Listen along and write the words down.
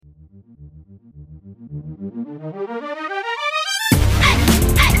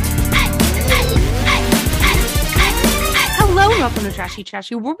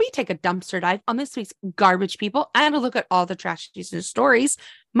Trashy, where we take a dumpster dive on this week's garbage people and a look at all the trashy news stories.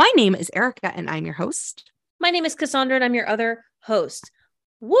 My name is Erica, and I'm your host. My name is Cassandra, and I'm your other host.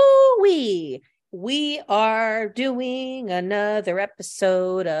 Woo-wee! We are doing another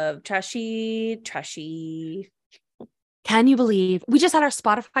episode of Trashy. Can you believe we just had our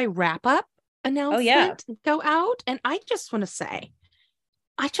Spotify wrap-up announcement go out? And I just want to say,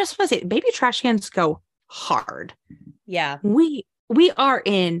 Baby Trash Cans go hard. Yeah. We are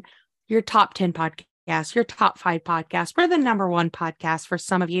in your top 10 podcasts, your top 5 podcasts. We're the number 1 podcast for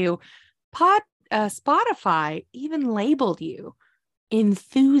some of you. Spotify even labeled you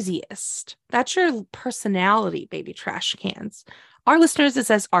enthusiast. That's your personality, Baby Trash Cans. Our listeners, it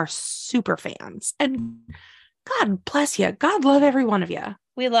says, are super fans. And God bless you. God love every one of you.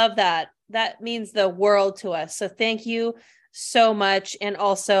 We love that. That means the world to us. So thank you so much. And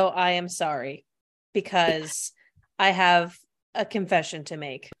also, I am sorry because I have a confession to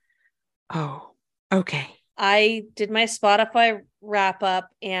make. Oh, okay. I did my Spotify wrap up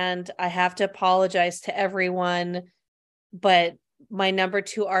and I have to apologize to everyone, but my number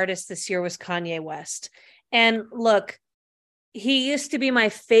 2 artist this year was Kanye West. And look, he used to be my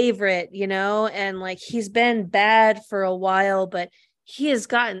favorite, and like he's been bad for a while, but he has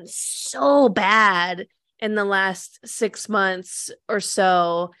gotten so bad in the last 6 months or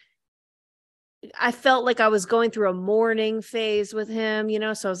so. I felt like I was going through a mourning phase with him,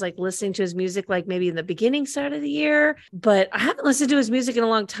 so I was like listening to his music, like maybe in the beginning side of the year, but I haven't listened to his music in a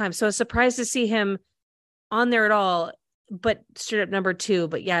long time. So I was surprised to see him on there at all, but straight up number 2.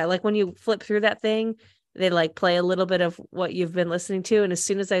 But yeah, like when you flip through that thing, they like play a little bit of what you've been listening to. And as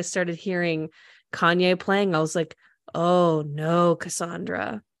soon as I started hearing Kanye playing, I was like, oh no,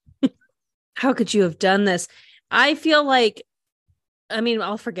 Cassandra, how could you have done this? I feel like,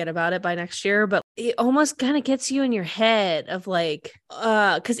 I'll forget about it by next year, but it almost kind of gets you in your head of like,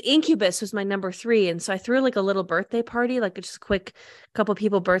 because Incubus was my number 3. And so I threw like a little birthday party, like just a quick couple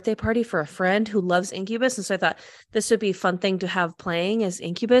people birthday party for a friend who loves Incubus. And so I thought this would be a fun thing to have playing as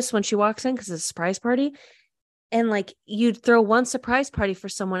Incubus when she walks in, because it's a surprise party. And like you'd throw one surprise party for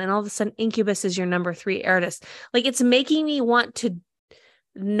someone and all of a sudden Incubus is your number 3 artist. Like it's making me want to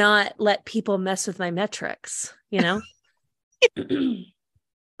not let people mess with my metrics,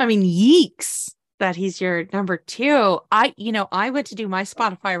 Yeeks that he's your number 2. I went to do my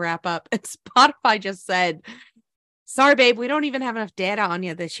Spotify wrap up and Spotify just said, sorry, babe, we don't even have enough data on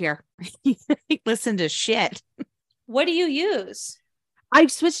you this year. Listen to shit. What do you use?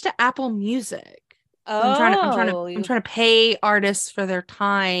 I've switched to Apple Music. Oh, I'm trying to pay artists for their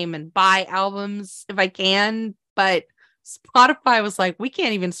time and buy albums if I can. But Spotify was like, we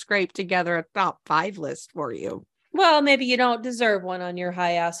can't even scrape together a top 5 list for you. Well, maybe you don't deserve one on your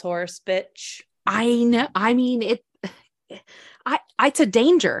high ass horse, bitch. I know. It's a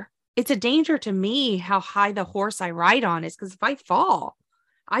danger. It's a danger to me how high the horse I ride on is, because if I fall,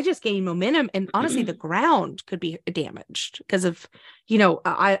 I just gain momentum. And honestly, the ground could be damaged because of,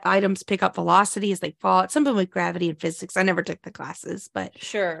 items pick up velocity as they fall. It's something with gravity and physics. I never took the classes, but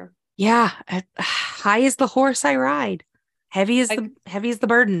sure. Yeah. High is the horse I ride. Heavy is the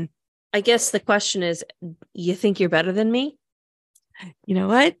burden. I guess the question is, you think you're better than me? You know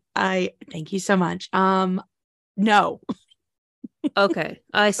what? I thank you so much. No. Okay.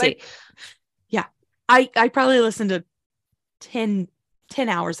 I see. Yeah. I probably listened to 10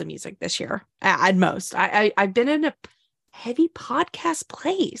 hours of music this year at most. I've been in a heavy podcast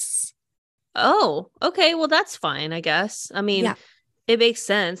place. Oh, okay. Well, that's fine, I guess. It makes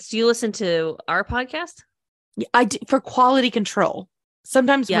sense. Do you listen to our podcast? Yeah, I do, for quality control.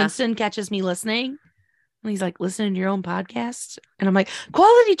 Sometimes Winston catches me listening and he's like, listening to your own podcast. And I'm like,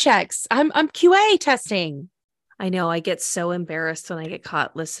 quality checks. I'm QA testing. I know. I get so embarrassed when I get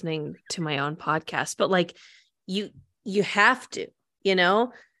caught listening to my own podcast, but like you have to, any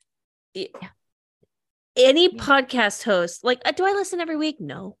podcast host, like, do I listen every week?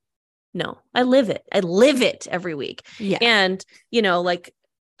 No, I live it. I live it every week. Yeah. And,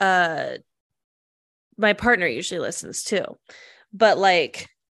 my partner usually listens too. But like,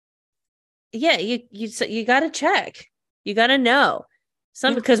 yeah, you got to check. You got to know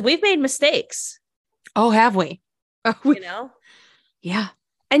because we've made mistakes. Oh, have we? Yeah.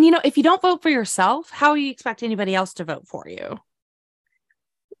 And if you don't vote for yourself, how you expect anybody else to vote for you?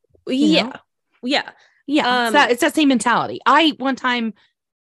 Yeah. It's that same mentality. One time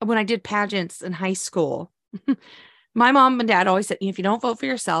when I did pageants in high school, my mom and dad always said, if you don't vote for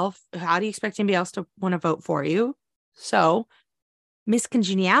yourself, how do you expect anybody else to want to vote for you? So Miss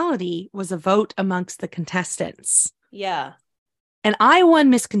Congeniality was a vote amongst the contestants. Yeah. And I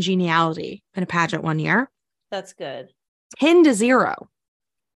won Miss Congeniality in a pageant one year. That's good. 10-0.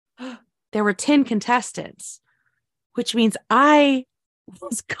 There were 10 contestants, which means I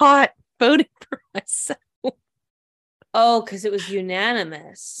was caught voting for myself. Oh, because it was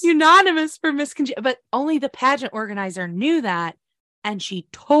unanimous. Unanimous for Miss Congeniality. But only the pageant organizer knew that. And she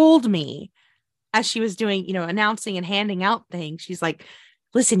told me as she was doing, announcing and handing out things. She's like,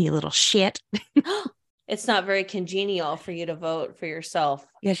 listen, you little shit. It's not very congenial for you to vote for yourself.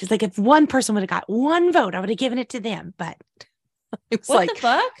 Yeah, she's like, if one person would have got one vote, I would have given it to them. But it's what the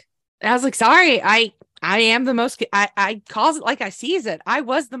fuck? I was like, sorry, I am the most, I calls it like I sees it. I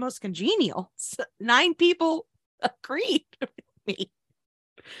was the most congenial. 9 people agreed with me.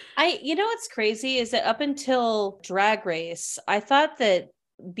 What's crazy is that up until Drag Race, I thought that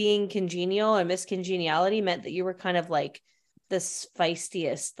being congenial or Miss Congeniality meant that you were kind of like the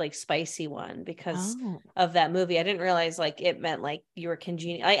feistiest, like spicy one because of that movie. I didn't realize like it meant like you were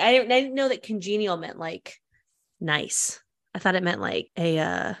congenial. I didn't know that congenial meant like nice. I thought it meant like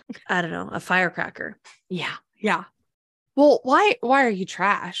I don't know, a firecracker. Yeah. Yeah. Well, why are you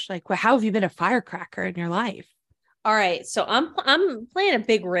trash? Like, how have you been a firecracker in your life? All right. So I'm playing a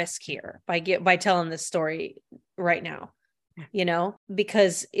big risk here by telling this story right now,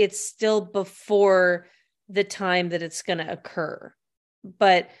 because it's still before the time that it's going to occur.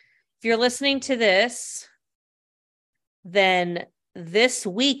 But if you're listening to this, then this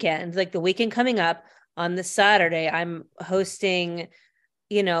weekend, like the weekend coming up on this Saturday, I'm hosting,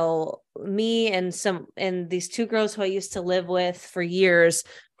 me and these 2 girls who I used to live with for years.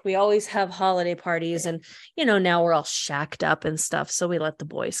 We always have holiday parties and, now we're all shacked up and stuff. So we let the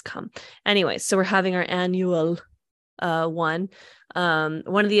boys come. Anyway, so we're having our annual one.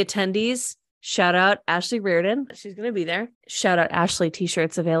 One of the attendees, shout out Ashley Reardon. She's going to be there. Shout out Ashley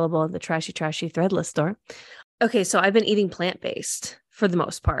t-shirts available in the Trashy Threadless store. Okay. So I've been eating plant-based for the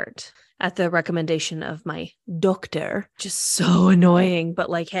most part at the recommendation of my doctor. Just so annoying, but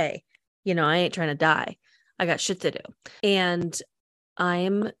like, hey, I ain't trying to die. I got shit to do. And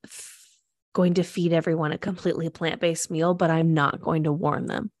I'm going to feed everyone a completely plant-based meal, but I'm not going to warn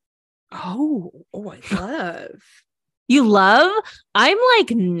them. Oh, I love. You love? I'm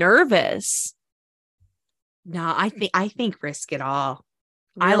like nervous. No, I think risk it all.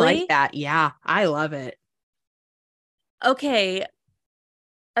 Really? I like that. Yeah, I love it. Okay.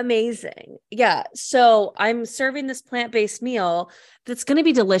 Amazing. Yeah. So I'm serving this plant-based meal that's going to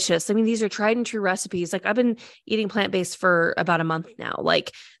be delicious. I mean, these are tried and true recipes. Like I've been eating plant-based for about a month now.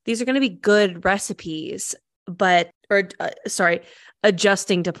 Like these are going to be good recipes,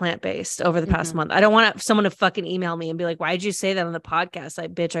 adjusting to plant-based over the past month. I don't want someone to fucking email me and be like, why did you say that on the podcast?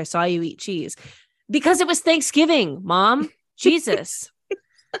 Bitch, I saw you eat cheese because it was Thanksgiving, Mom. Jesus.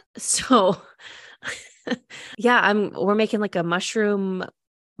 So yeah, we're making like a mushroom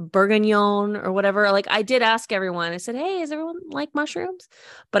bourguignon or whatever. Like I did ask everyone, I said, hey, is everyone like mushrooms?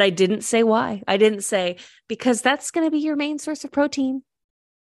 But I didn't say why. I didn't say because that's going to be your main source of protein.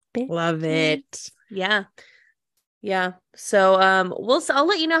 Love it. Yeah. So I'll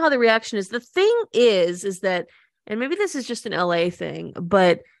let you know how the reaction is. The thing is that, and maybe this is just an LA thing,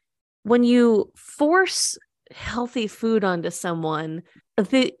 but when you force healthy food onto someone,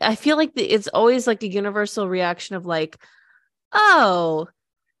 I feel like it's always like a universal reaction of like, oh,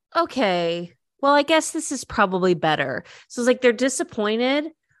 okay, well, I guess this is probably better. So it's like they're disappointed,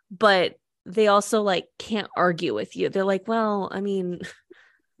 but they also like can't argue with you. They're like, well, I mean,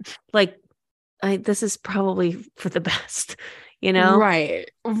 like, this is probably for the best, Right.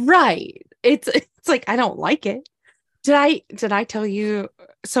 It's like I don't like it. Did I tell you?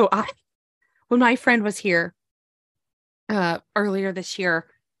 So when my friend was here earlier this year,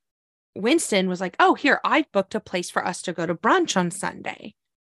 Winston was like, oh, here, I booked a place for us to go to brunch on Sunday.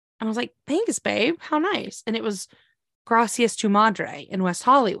 And I was like, thanks, babe. How nice. And it was Gracias tu Madre in West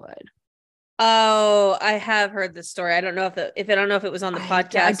Hollywood. Oh, I have heard this story. I don't know if it was on the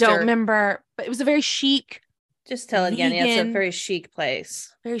podcast. I don't remember, but it was a very chic. Just tell it again. Yeah, it's a very chic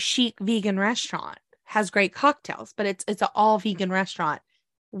place. Very chic vegan restaurant. Has great cocktails, but it's an all vegan restaurant.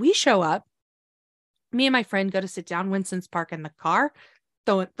 We show up. Me and my friend go to sit down. Winston's parking in the car,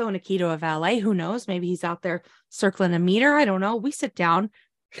 throwing a key to a valet. Who knows? Maybe he's out there circling a meter. I don't know. We sit down.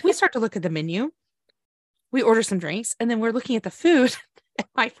 We start to look at the menu. We order some drinks, and then we're looking at the food. And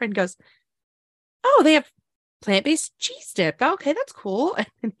my friend goes, oh, they have plant-based cheese dip. Okay, that's cool.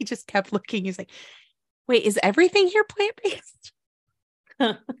 And he just kept looking. He's like, wait, is everything here plant-based?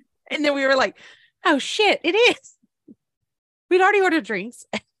 And then we were like, oh shit, it is. We'd already ordered drinks.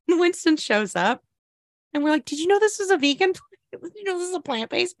 And Winston shows up. And we're like, did you know this was a vegan place? Did you know this is a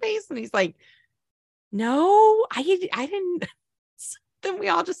plant-based place? And he's like, no, I didn't. So then we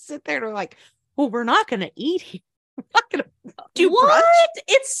all just sit there and we're like, well, we're not going to eat here. I'm not gonna do what? brunch.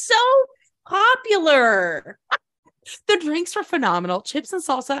 It's so popular. The drinks were phenomenal. Chips and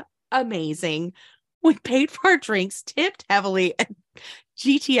salsa, amazing. We paid for our drinks, tipped heavily, and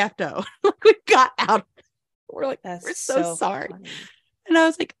GTFO. Like we got out. We're like, we're so sorry. Funny. And I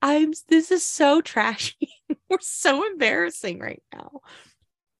was like, this is so trashy. We're so embarrassing right now.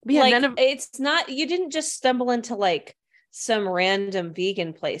 But yeah, like, it's not, you didn't just stumble into like some random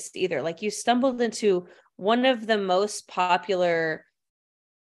vegan place either. Like you stumbled into one of the most popular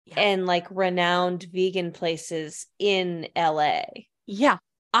and like renowned vegan places in LA. Yeah.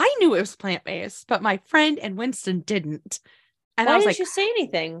 I knew it was plant-based, but my friend and Winston didn't. And why I was didn't you say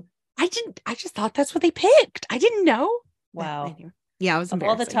anything? I just thought that's what they picked. I didn't know. Wow. Yeah, I was of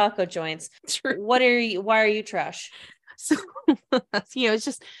all the taco joints. True. Why are you trash? So, it's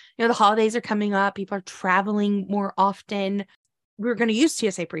just, the holidays are coming up. People are traveling more often. We're going to use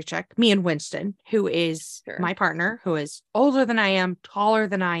TSA PreCheck, me and Winston, who is my partner, who is older than I am, taller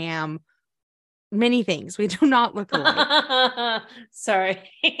than I am, many things. We do not look alike. Sorry.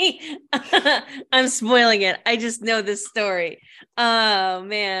 I'm spoiling it. I just know this story. Oh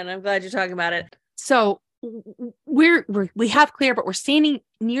man, I'm glad you're talking about it. So we have Clear, but we're standing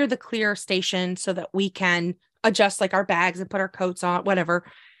near the Clear station so that we can adjust like our bags and put our coats on, whatever.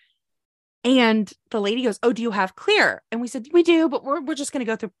 And the lady goes, "Oh, do you have Clear?" And we said, "We do, but we're just going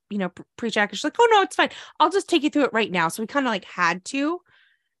to go through, PreCheck." She's like, "Oh no, it's fine. I'll just take you through it right now." So we kind of like had to.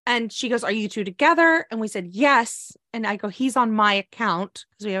 And she goes, "Are you two together?" And we said, "Yes." And I go, "He's on my account,"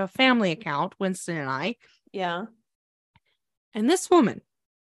 because we have a family account, Winston and I. Yeah. And this woman,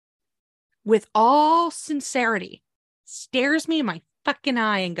 with all sincerity, stares me in my fucking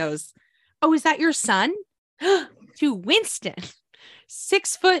eye and goes, "Oh, is that your son?" To Winston,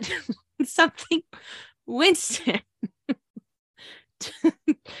 6 foot something, Winston,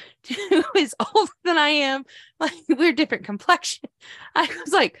 who is older than I am, like we're different complexion. I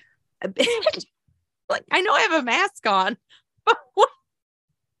was like, I know I have a mask on, but what?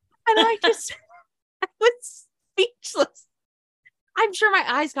 And I was speechless. I'm sure my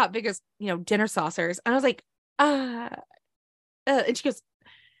eyes got big as, dinner saucers. And I was like, and she goes,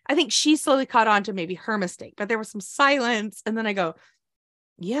 I think she slowly caught on to maybe her mistake, but there was some silence. And then I go,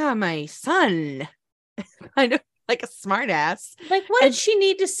 "Yeah, my son." Kind of like a smart ass. Like, what did she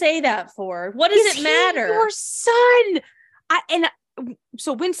need to say that for? What does it matter? Your son.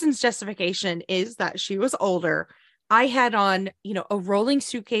 So Winston's justification is that she was older. I had on, a rolling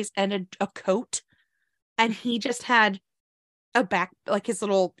suitcase and a coat. And he just had a back, like his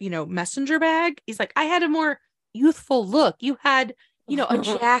little, messenger bag. He's like, I had a more youthful look. You had, a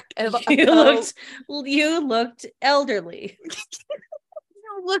jacket. You looked elderly.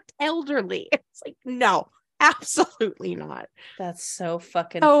 You looked elderly. It's like, no, absolutely not. That's so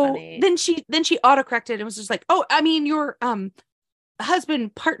fucking funny. Then she autocorrected and was just like, "Oh, I mean, your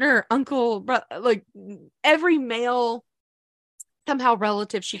husband, partner, uncle, like every male somehow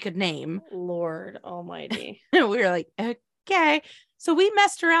relative she could name." Lord almighty. And we were like, okay. So we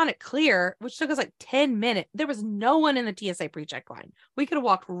messed around at Clear, which took us like 10 minutes. There was no one in the TSA PreCheck line. We could have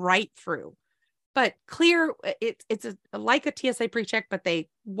walked right through. But Clear, it's like a TSA PreCheck, but they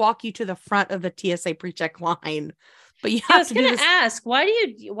walk you to the front of the TSA PreCheck line. But I was going to ask, why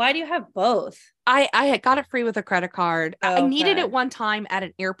do you have both? I had got it free with a credit card. Oh, I needed it one time at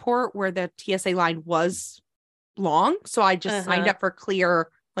an airport where the TSA line was long. So I just signed up for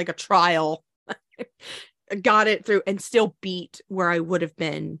Clear, like a trial. Got it through and still beat where I would have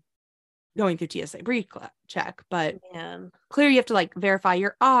been going through TSA PreCheck. But Clear, you have to like verify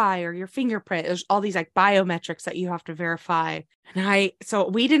your eye or your fingerprint. There's all these like biometrics that you have to verify. And so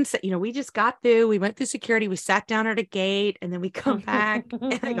we didn't say, we just got through, we went through security, we sat down at a gate, and then we come back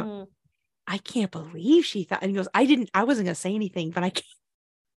and I go, "I can't believe she thought," and he goes, I wasn't going to say anything, but I can't.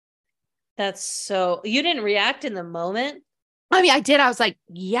 That's so, you didn't react in the moment? I mean, I did. I was like,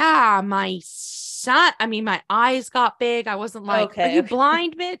 "Yeah, my son." I mean, my eyes got big. I wasn't like, "Okay, are you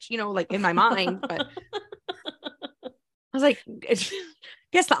blind, bitch?" Like in my mind, but I was like,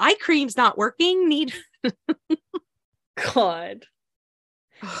 "Guess the eye cream's not working." God.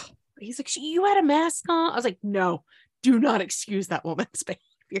 He's like, "You had a mask on?" I was like, "No, do not excuse that woman's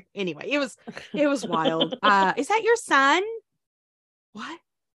behavior." Anyway, it was wild. Is that your son? What?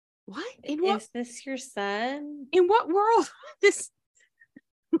 Is this your son? In what world? It's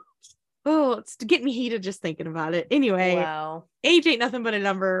getting me heated just thinking about it. Anyway, wow. Age ain't nothing but a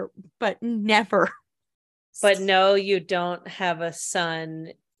number, but never. But no, you don't have a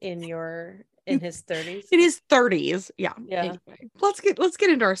son in your in his 30s. In his 30s. Yeah. Yeah. Anyway, let's get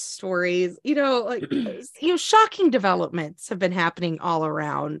into our stories. Like shocking developments have been happening all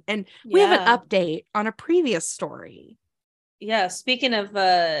around. And we have an update on a previous story. Yeah. Speaking of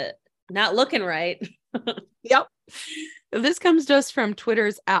not looking right. Yep. This comes to us from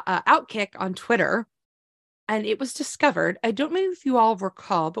Twitter's Outkick on Twitter. And it was discovered, I don't know if you all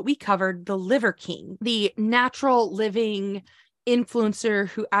recall, but we covered the Liver King, the natural living influencer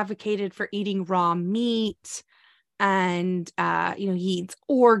who advocated for eating raw meat. And, he eats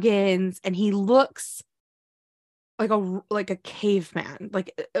organs and he looks like a caveman,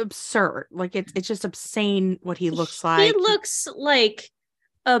 like absurd. Like it's just obscene what he looks like. He looks like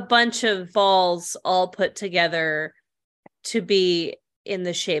a bunch of balls all put together to be in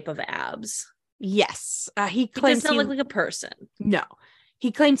the shape of abs. Yes. He claims he does not look like a person. No.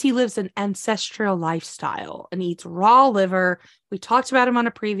 He claims he lives an ancestral lifestyle and eats raw liver. We talked about him on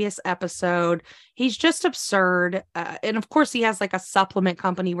a previous episode. He's just absurd. And of course, he has like a supplement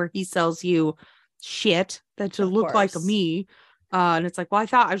company where he sells you shit that to look like me. And it's like, well, I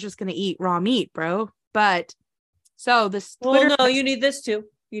thought I was just going to eat raw meat, bro. But so this Twitter. Well, no, you need this too.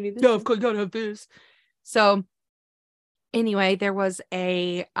 You need this. No, of course, gotta have this. So anyway, there was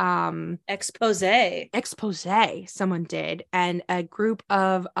a expose someone did, and a group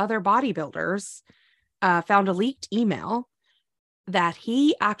of other bodybuilders found a leaked email that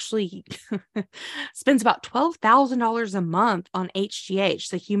he actually spends about $12,000 a month on HGH,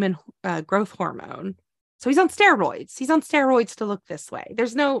 the human growth hormone. So he's on steroids. He's on steroids to look this way.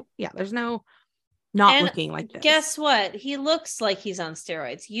 There's no not looking like this. Guess what? He looks like he's on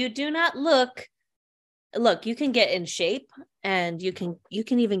steroids. You do not look, you can get in shape and you can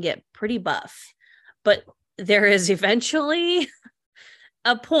even get pretty buff, but there is eventually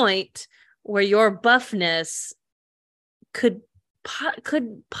a point where your buffness could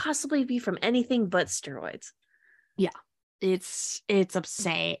possibly be from anything but steroids. Yeah. It's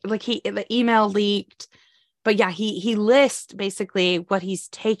obscene. Like the email leaked, but yeah, he lists basically what he's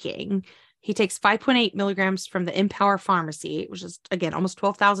taking. He takes 5.8 milligrams from the Empower Pharmacy, which is again almost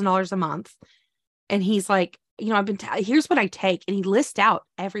 $12,000 a month. And he's like, here's what I take. And he lists out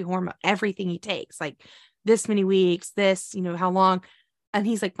every hormone, everything he takes, like this many weeks, this, how long. And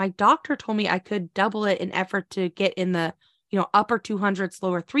he's like, my doctor told me I could double it in effort to get in the, upper 200s,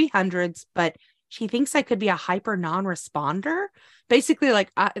 lower 300s, but she thinks I could be a hyper non-responder. Basically,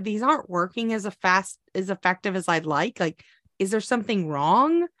 like, these aren't working as effective as I'd like. Like, is there something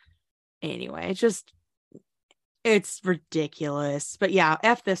wrong? Anyway, it's ridiculous. But yeah,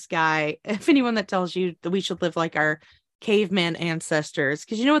 F this guy. If anyone that tells you that we should live like our caveman ancestors,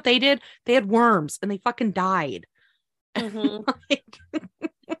 because you know what they did? They had worms and they fucking died. Mm-hmm.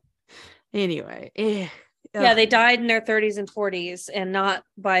 Anyway. Yeah, they died in their 30s and 40s and not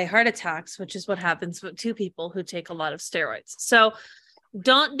by heart attacks, which is what happens with two people who take a lot of steroids. So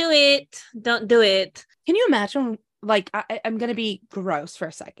don't do it. Don't do it. Can you imagine? Like, I'm going to be gross for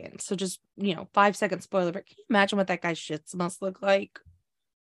a second. So just, 5-second spoiler, but can you imagine what that guy's shits must look like?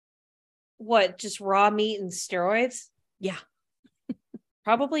 What, just raw meat and steroids? Yeah.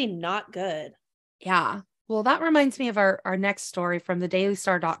 Probably not good. Yeah. Well, that reminds me of our next story from the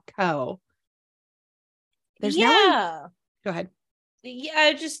dailystar.co. There's Go ahead. Yeah,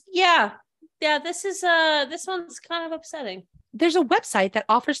 this one's kind of upsetting. There's a website that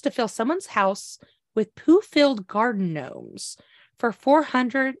offers to fill someone's house with poo-filled garden gnomes for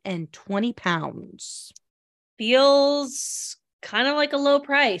 420 pounds. Feels kind of like a low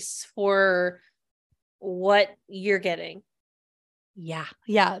price for what you're getting. Yeah.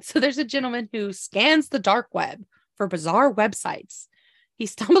 So there's a gentleman who scans the dark web for bizarre websites. He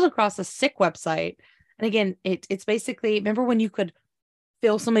stumbled across a sick website. And again, it's basically, remember when you could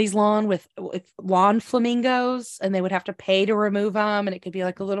fill somebody's lawn with lawn flamingos and they would have to pay to remove them, and it could be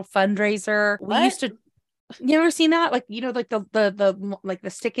like a little fundraiser. What? We used to, you ever seen that? Like, like the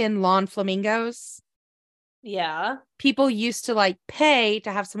stick-in lawn flamingos. Yeah. People used to like pay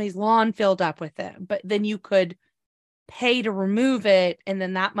to have somebody's lawn filled up with them, but then you could pay to remove it. And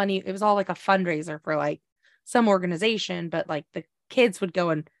then that money, it was all like a fundraiser for like some organization, but like the kids would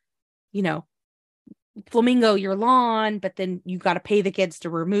go and, flamingo your lawn, but then you got to pay the kids to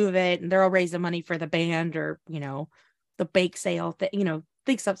remove it, and they're all raising money for the band or the bake sale,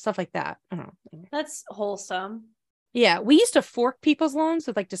 stuff like that. I don't know. That's wholesome. Yeah, we used to fork people's lawns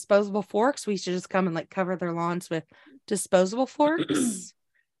with like disposable forks. We used to just come and like cover their lawns with disposable forks.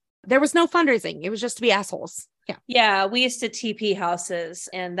 There was no fundraising. It was just to be assholes. Yeah, we used to TP houses,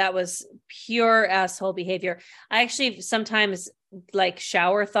 and that was pure asshole behavior. I actually sometimes like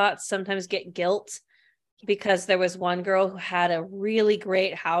shower thoughts sometimes get guilt because there was one girl who had a really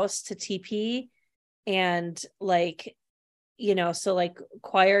great house to TP, and like, you know, so like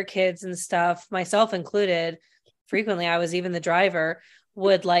choir kids and stuff, myself included, frequently, I was even the driver,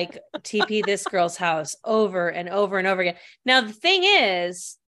 would like TP this girl's house over and over and over again. Now, the thing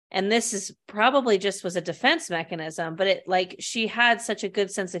is, and this is probably just was a defense mechanism, but it like she had such a good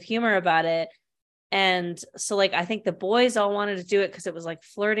sense of humor about it. And so like I think the boys all wanted to do it because it was like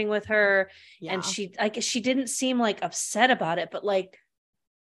flirting with her. Yeah. And she didn't seem like upset about it, but like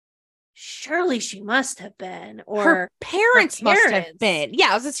surely she must have been, or her parents must have been.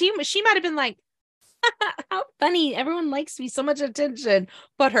 Yeah, she might have been like, how funny, everyone likes me, so much attention.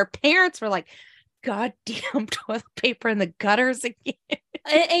 But her parents were like, goddamn toilet paper in the gutters again.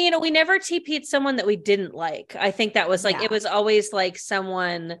 And you know, we never TP'd someone that we didn't like. I think that was like, it was always like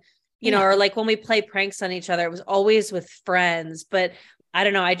someone, you know, or like when we play pranks on each other, it was always with friends. But I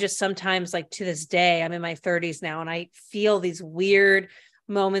don't know, I just sometimes, like to this day, I'm in my 30s now, and I feel these weird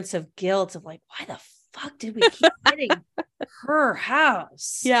moments of guilt of like, why the fuck did we keep hitting her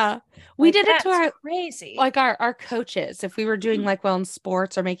house? Yeah, we like, did it to our crazy, like our coaches. If we were doing like well in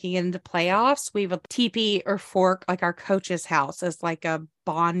sports or making it into playoffs, we would TP or fork like our coach's house as like a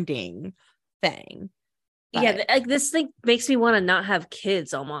bonding thing. But yeah, like this thing makes me want to not have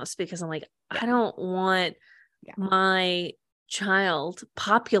kids almost, because I'm like, I don't want my child,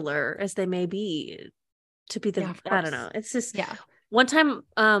 popular as they may be, to be the I don't know. It's just one time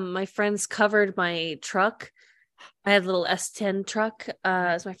my friends covered my truck. I had a little S10 truck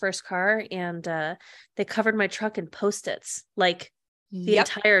as my first car, and they covered my truck in Post-its. Like the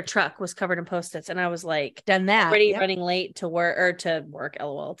entire truck was covered in Post-its, and I was like, done that already running late to work,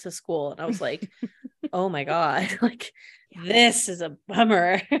 LOL, to school, and I was like, oh my god, like this is a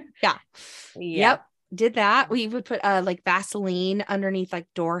bummer. Yep, did that. We would put like Vaseline underneath like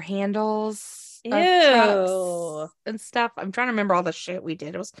door handles of trucks and stuff. I'm trying to remember all the shit we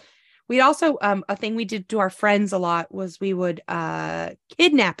did. We also a thing we did to our friends a lot was we would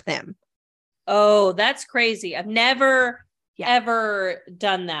kidnap them. Oh, that's crazy. I've never ever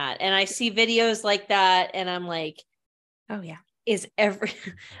done that, and I see videos like that, and I'm like, oh yeah,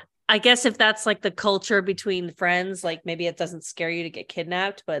 I guess if that's like the culture between friends, like maybe it doesn't scare you to get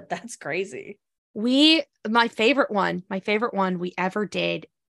kidnapped, but that's crazy. My favorite one we ever did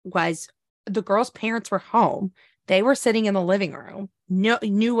was the girls' parents were home. They were sitting in the living room,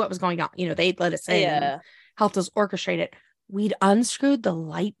 knew what was going on. You know, they'd let us in, and helped us orchestrate it. We'd unscrewed the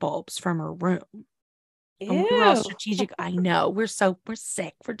light bulbs from her room. And we're all strategic. I know. We're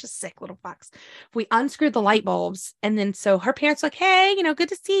sick. We're just sick little fucks. We unscrewed the light bulbs. And then so her parents were like, hey, you know, good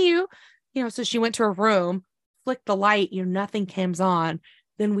to see you. You know, so she went to her room, flicked the light, you know, nothing comes on.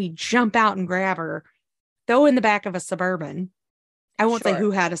 Then we jump out and grab her, throw in the back of a Suburban. I won't say who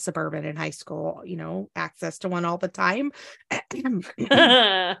had a Suburban in high school, you know, access to one all the time.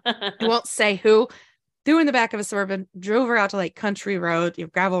 I won't say who. Threw in the back of a Suburban, drove her out to like country road, you know,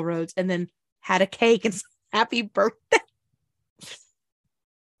 gravel roads, and then had a cake and happy birthday.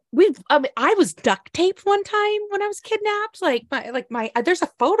 I was duct taped one time when I was kidnapped. There's a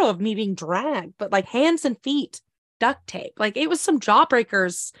photo of me being dragged, but like hands and feet duct tape. Like it was some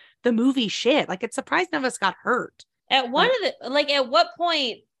Jawbreakers, the movie shit. Like it's surprised none of us got hurt. At what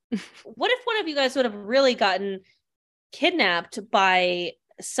point, what if one of you guys would have really gotten kidnapped by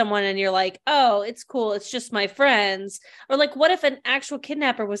someone and you're like, oh, it's cool, it's just my friends? Or like, what if an actual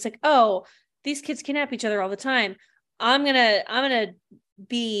kidnapper was like, oh, these kids kidnap each other all the time, I'm gonna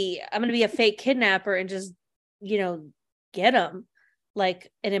be a fake kidnapper and just, you know, get them, like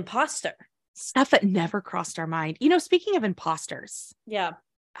an imposter. Stuff that never crossed our mind. You know, speaking of imposters,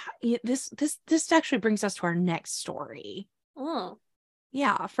 this actually brings us to our next story. Oh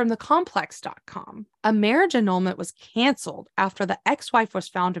yeah, from thecomplex.com. A marriage annulment was canceled after the ex-wife was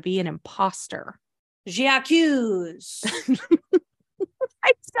found to be an imposter. J'accuse.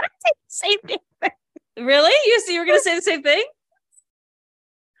 I was gonna say the same thing. Really? You were gonna say the same thing?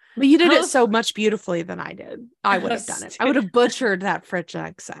 But you did it so much beautifully than I did. I would have done it. I would have butchered that French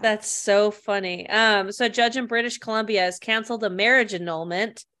accent. That's so funny. So a judge in British Columbia has canceled a marriage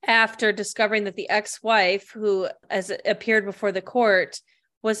annulment after discovering that the ex-wife, who has appeared before the court,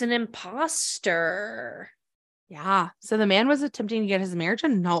 was an imposter. Yeah. So the man was attempting to get his marriage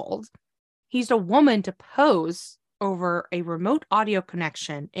annulled. He used a woman to pose over a remote audio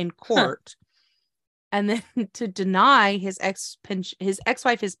connection in court. And then to deny his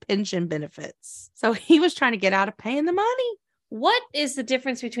ex-wife his pension benefits. So he was trying to get out of paying the money. What is the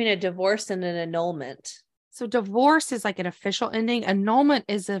difference between a divorce and an annulment? So divorce is like an official ending. Annulment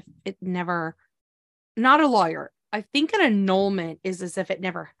is if it never, not a lawyer. I think an annulment is as if it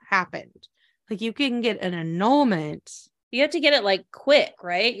never happened. Like you can get an annulment. You have to get it like quick,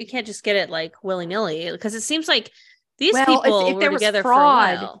 right? You can't just get it like willy-nilly, because it seems like these Well, people if were there was together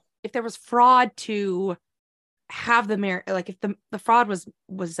fraud, for a while. if there was fraud to have the marriage, like if the fraud was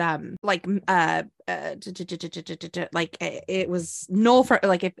like like it was null for,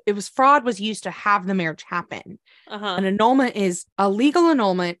 like if it was fraud was used to have the marriage happen. An annulment is a legal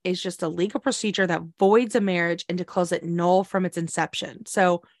annulment is just a legal procedure that voids a marriage and declares it null from its inception.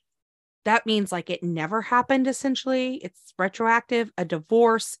 So that means like it never happened. Essentially, it's retroactive. A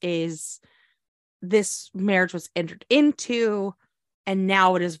divorce is this marriage was entered into and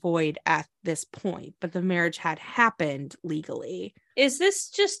now it is void at this point, but the marriage had happened legally. Is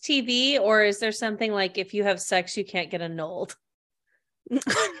this just TV, or is there something like if you have sex, you can't get annulled?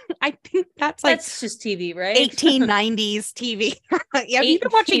 I think that's just TV, right? 1890s TV. Yeah, you've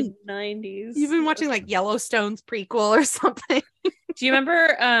been watching 90s. You've been watching like Yellowstone's prequel or something. Do you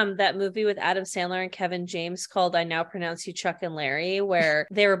remember that movie with Adam Sandler and Kevin James called I Now Pronounce You Chuck and Larry, where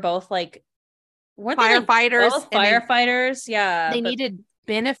they were both like firefighters? Both firefighters, yeah. They needed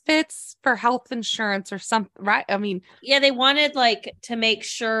benefits for health insurance or something, right? I mean, yeah, they wanted like to make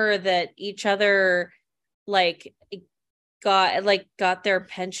sure that each other like got their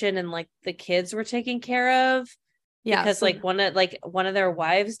pension and like the kids were taken care of. Yeah, because so, one of their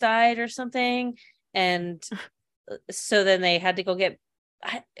wives died or something, and so then they had to go get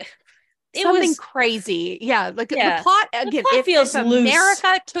something crazy. Yeah, like the plot again. It feels if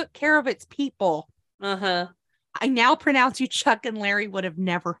America took care of its people. I Now Pronounce You Chuck and Larry would have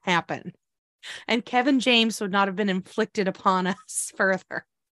never happened, and Kevin James would not have been inflicted upon us further.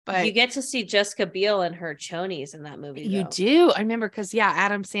 But you get to see Jessica Biel and her chonies in that movie. You do. I remember because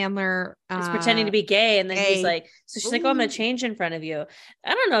Adam Sandler is pretending to be gay, and then he's like, so she's like, "Oh, I'm gonna change in front of you."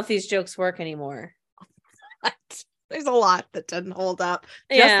 I don't know if these jokes work anymore. There's a lot that doesn't hold up.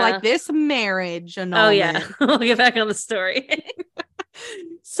 Just like this marriage annulment. Oh yeah, we'll get back on the story.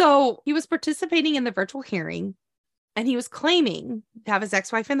 So he was participating in the virtual hearing, and he was claiming to have his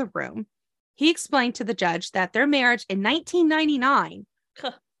ex-wife in the room. He explained to the judge that their marriage in 1999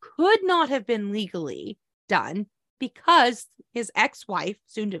 could not have been legally done because his ex-wife,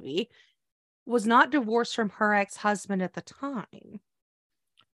 soon to be, was not divorced from her ex-husband at the time.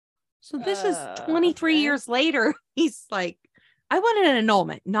 So this is 23 years later. He's like, I wanted an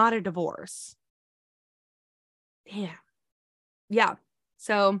annulment, not a divorce. Yeah.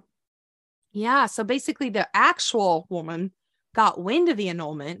 So basically the actual woman got wind of the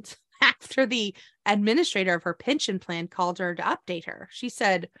annulment after the administrator of her pension plan called her to update her. She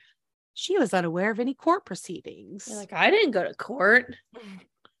said she was unaware of any court proceedings. You're like, I didn't go to court.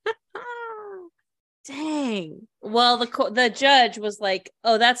 Dang. Well, the judge was like,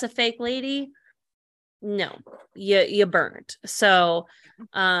 "Oh, that's a fake lady." No, you burned. So,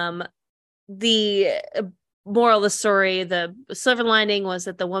 the moral of the story, the silver lining was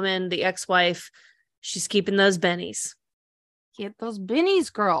that the woman, the ex-wife, she's keeping those bennies. Get those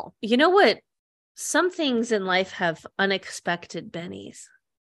bennies, girl. You know what? Some things in life have unexpected bennies.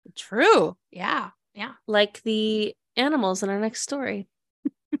 True. Yeah. Like the animals in our next story.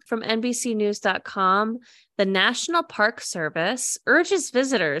 From NBCnews.com, the National Park Service urges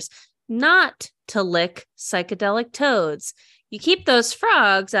visitors not to lick psychedelic toads. You keep those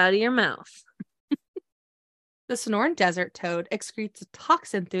frogs out of your mouth. The Sonoran desert toad excretes a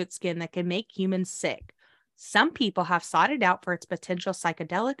toxin through its skin that can make humans sick. Some people have sought it out for its potential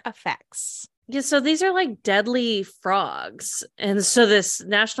psychedelic effects. Yeah, so these are like deadly frogs. And so this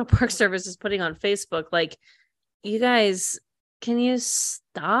National Park Service is putting on Facebook, like, you guys, can you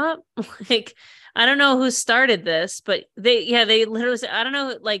stop? Like, I don't know who started this, but they literally said, I don't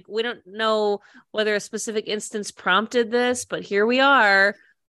know, like, we don't know whether a specific instance prompted this, but here we are.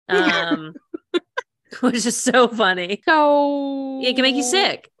 Which is so funny. So it can make you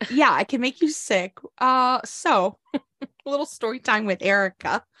sick. Yeah, it can make you sick. So a little story time with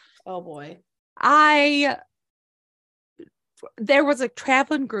Erica. Oh boy. There was a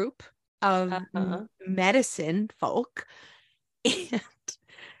traveling group of medicine folk, and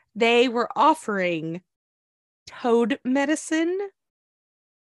they were offering toad medicine.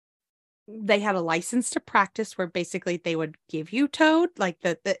 They had a license to practice where basically they would give you toad, like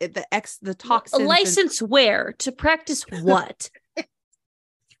the toxins. A license where? To practice what? I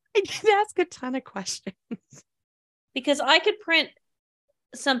did ask a ton of questions. Because I could print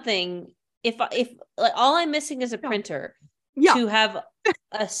something if like, all I'm missing is a printer to have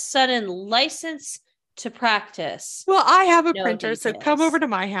a sudden license to practice. Well, I have a printer, details. So come over to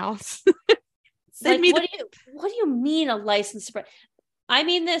my house. What do you mean a license to practice? I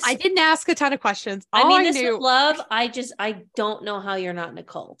mean this. I didn't ask a ton of questions. I mean this with love. I don't know how you're not in a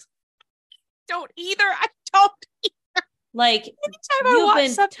cult. don't either. I don't either. Like, anytime I watch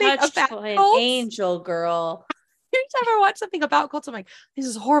something touched about by an cults, angel, girl. anytime I watch something about cults, I'm like, this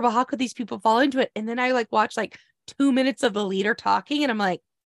is horrible. How could these people fall into it? And then I like watch like 2 minutes of the leader talking, and I'm like,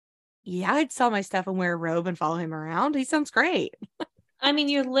 yeah, I'd sell my stuff and wear a robe and follow him around. He sounds great. I mean,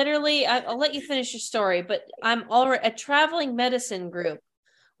 you're literally, I'll let you finish your story, but I'm already a traveling medicine group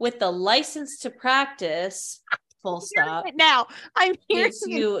with the license to practice, full stop. Now I'm hearing gives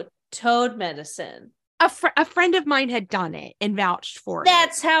you toad medicine. A friend of mine had done it and vouched for it.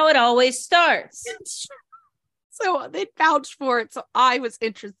 That's how it always starts. So they vouched for it. So I was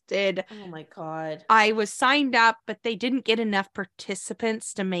interested. Oh my God. I was signed up, but they didn't get enough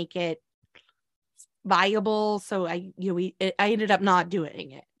participants to make it viable. So I ended up not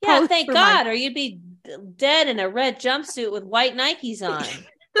doing it. Yeah, probably thank God, or you'd be dead in a red jumpsuit with white Nikes on.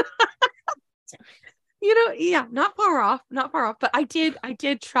 Yeah, not far off. But I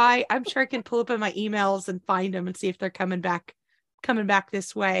did try. I'm sure I can pull up in my emails and find them and see if they're coming back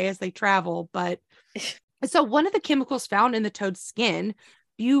this way as they travel. But so one of the chemicals found in the toad's skin,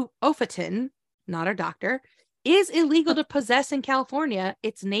 bufotenin, not a doctor, is illegal to possess in California.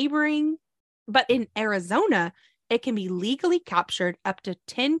 It's neighboring, but in Arizona, it can be legally captured up to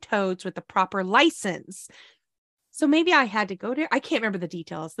 10 toads with the proper license. So maybe I had to go there. I can't remember the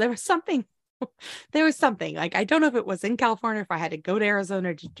details. There was something like, I don't know if it was in California, if I had to go to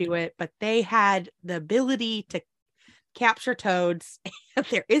Arizona to do it, but they had the ability to capture toads. And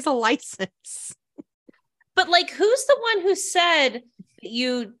there is a license. But like, who's the one who said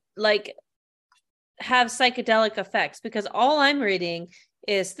you like have psychedelic effects? Because all I'm reading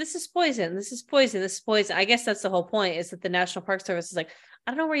is this is poison. This is poison. This is poison. I guess that's the whole point, is that the National Park Service is like,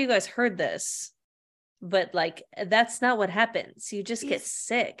 I don't know where you guys heard this, but like, that's not what happens. You just get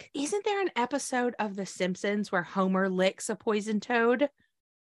sick. Isn't there an episode of The Simpsons where Homer licks a poison toad?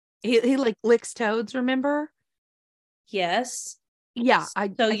 He like licks toads, remember? Yes. Yeah.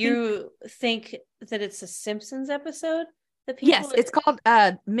 You think that it's a Simpsons episode? Yes, it's called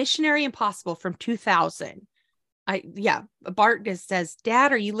Missionary Impossible from 2000. Bart says,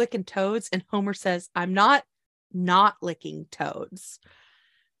 Dad, are you licking toads? And Homer says, I'm not licking toads.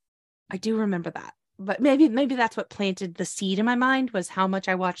 I do remember that. But maybe that's what planted the seed in my mind, was how much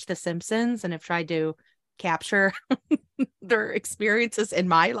I watched The Simpsons and have tried to capture their experiences in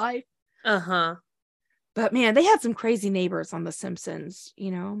my life. Uh-huh. But man, they had some crazy neighbors on The Simpsons,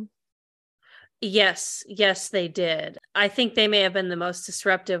 Yes, they did. I think they may have been the most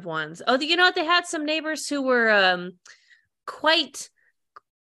disruptive ones. Oh, you know what? They had some neighbors who were quite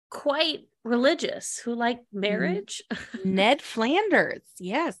religious, who liked marriage. Ned Flanders.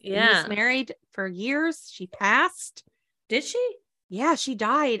 Yes. Yeah. He was married for years. She passed. Did she? Yeah, she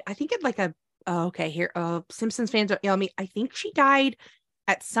died. I think Simpsons fans are me. I think she died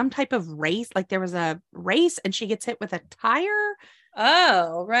at some type of race. Like there was a race and she gets hit with a tire.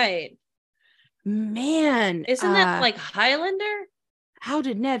 Oh, right. Man. Isn't that like Highlander? How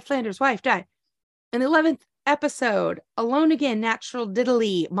did Ned Flanders' wife die? An 11th episode, Alone Again, Natural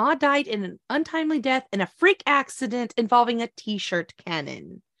Diddly. Ma died in an untimely death in a freak accident involving a t-shirt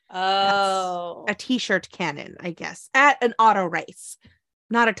cannon. Oh. A t-shirt cannon, I guess, at an auto race.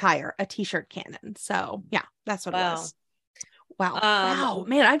 Not a tire, a t-shirt cannon. So yeah, that's what it was. Wow. Wow,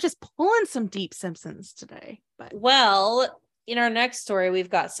 man, I'm just pulling some deep Simpsons today. But well, in our next story, we've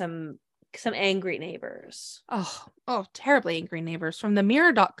got some angry neighbors. Oh, terribly angry neighbors from the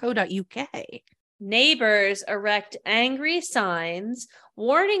mirror.co.uk. Neighbors erect angry signs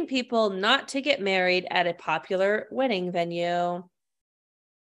warning people not to get married at a popular wedding venue.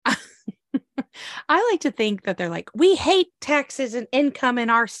 I like to think that they're like, we hate taxes and income in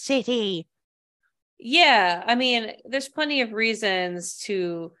our city. Yeah, I mean, there's plenty of reasons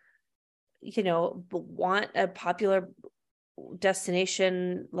to, want a popular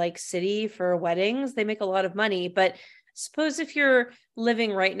destination like city for weddings. They make a lot of money, but suppose if you're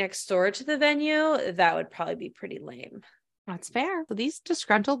living right next door to the venue, that would probably be pretty lame. That's fair. So these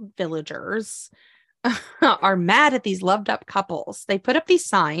disgruntled villagers are mad at these loved up couples. They put up these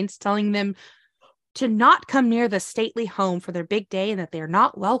signs telling them to not come near the stately home for their big day and that they're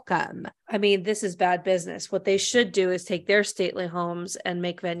not welcome. I mean, this is bad business. What they should do is take their stately homes and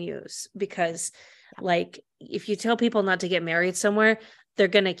make venues, because like if you tell people not to get married somewhere, they're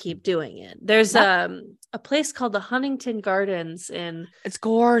going to keep doing it. There's a place called the Huntington Gardens it's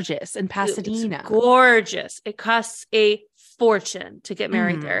gorgeous in Pasadena. It's gorgeous. It costs a fortune to get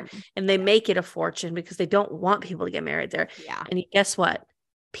married there, and they make it a fortune because they don't want people to get married there. Yeah. And guess what?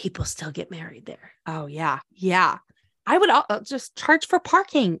 People still get married there. Oh yeah. Yeah. I would just charge for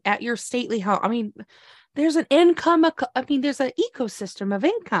parking at your stately home. I mean, there's an income. There's an ecosystem of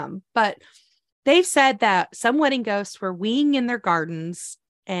income, but They've said that some wedding ghosts were weeing in their gardens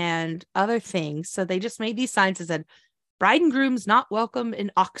and other things. So they just made these signs that said, bride and groom's not welcome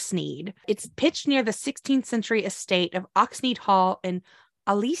in Oxnead. It's pitched near the 16th century estate of Oxnead Hall in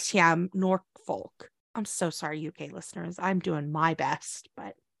Aylsham, Norfolk. I'm so sorry, UK listeners. I'm doing my best,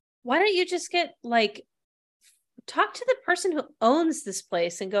 but why don't you just get talk to the person who owns this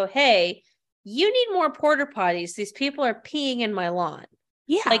place and go, hey, you need more porta potties. These people are peeing in my lawn.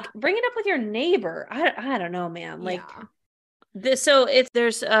 Yeah. Like, bring it up with your neighbor. I don't know, man. Like this. So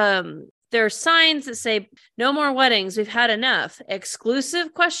there are signs that say no more weddings. We've had enough. Exclusive ?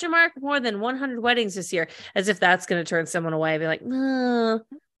 More than 100 weddings this year. As if that's going to turn someone away. Be like, no,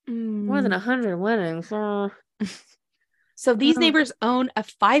 more than 100 weddings. So these neighbors own a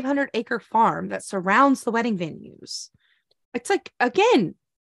 500-acre farm that surrounds the wedding venues. It's like, again,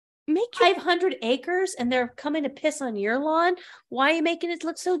 make 500 acres and they're coming to piss on your lawn. Why are you making it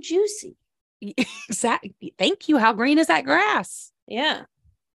look so juicy? Exactly. Thank you. How green is that grass? Yeah.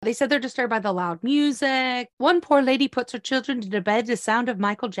 They said they're disturbed by the loud music. One poor lady puts her children to bed to the sound of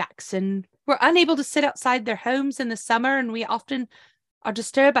Michael Jackson. We're unable to sit outside their homes in the summer, and we often are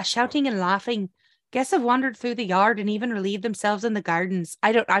disturbed by shouting and laughing. Guests have wandered through the yard and even relieved themselves in the gardens.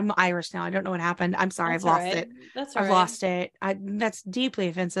 I'm Irish now. I don't know what happened. I'm sorry. I've lost it. I've lost it. That's deeply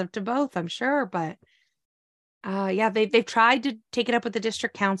offensive to both, I'm sure. But they've tried to take it up with the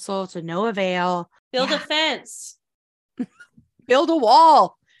district council to no avail. Build a fence. Build a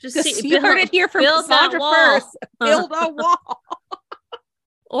wall. You heard it here from Cassandra first. Build a wall.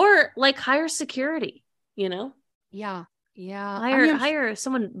 Or hire security, Yeah. Hire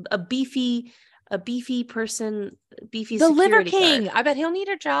someone, a beefy person, beefy the security Liver King. guard. I bet he'll need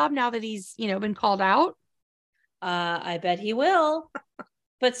a job now that he's, been called out. I bet he will.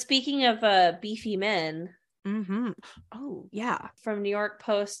 But speaking of beefy men. Mm-hmm. Oh, yeah. From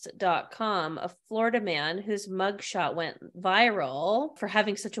NewYorkPost.com, a Florida man whose mugshot went viral for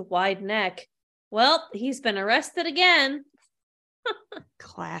having such a wide neck. Well, he's been arrested again.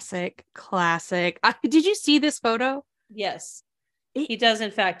 Classic. Did you see this photo? Yes. He does,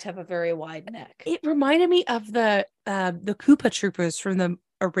 in fact, have a very wide neck. It reminded me of the Koopa Troopers from the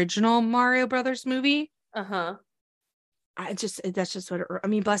original Mario Brothers movie. Uh-huh. That's just what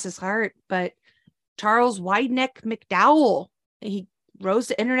bless his heart. But Charles Wideneck McDowell, he rose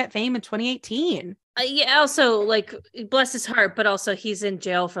to internet fame in 2018. Also, bless his heart, but also he's in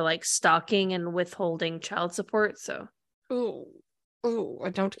jail for stalking and withholding child support. So, oh, I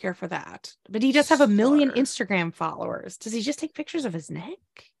don't care for that. But he does have 1 million Instagram followers. Does he just take pictures of his neck?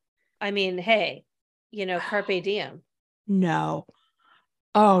 Hey, carpe diem. No.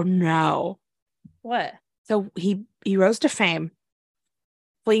 Oh no. What? So he rose to fame,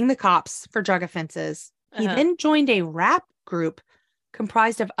 fleeing the cops for drug offenses. He then joined a rap group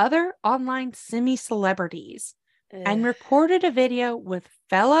comprised of other online semi-celebrities and recorded a video with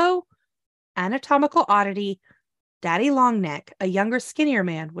fellow anatomical oddity Daddy Longneck, a younger, skinnier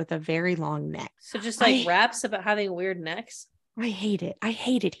man with a very long neck. So just raps about having weird necks. I hate it. I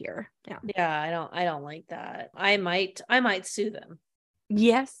hate it here. Yeah, I don't like that. I might sue them.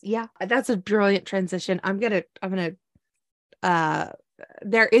 Yes, yeah. That's a brilliant transition.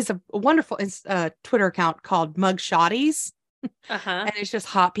 There is a wonderful Twitter account called Mugshotties. And it's just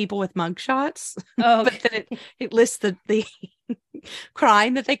hot people with mugshots. Oh, but then it lists the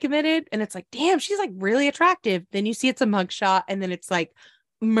crime that they committed, and it's like, damn, she's really attractive. Then you see it's a mugshot, and then it's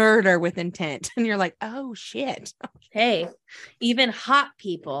murder with intent, and you're like, oh shit. Hey, even hot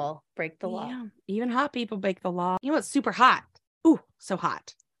people break the law. Yeah, even hot people break the law. You know what's super hot? Ooh, so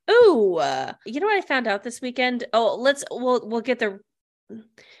hot. Ooh, you know what I found out this weekend? Oh, we'll get the.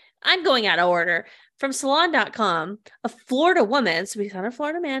 I'm going out of order. From salon.com, a Florida woman, so we found a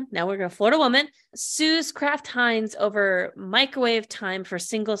Florida man, now we're going to Florida woman, sues Kraft Heinz over microwave time for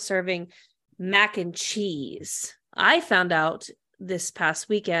single serving mac and cheese. I found out this past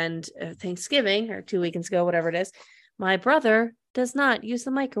weekend, Thanksgiving, or 2 weekends ago, whatever it is, my brother does not use the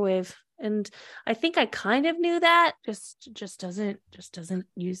microwave. And I think I kind of knew that. Just doesn't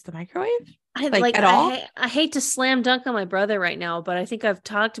use the microwave? At all? I hate to slam dunk on my brother right now, but I think I've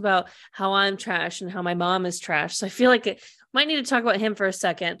talked about how I'm trash and how my mom is trash. So I feel like it might need to talk about him for a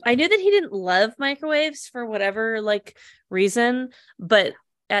second. I knew that he didn't love microwaves for whatever reason, but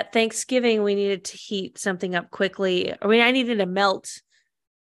at Thanksgiving we needed to heat something up quickly. I needed to melt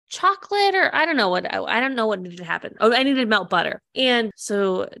chocolate, or I don't know what needed to happen. Oh, I needed to melt butter. And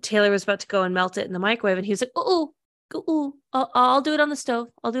so Taylor was about to go and melt it in the microwave, and he was like, I'll do it on the stove.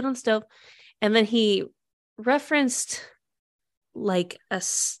 And then he referenced a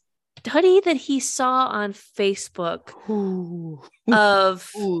study that he saw on Facebook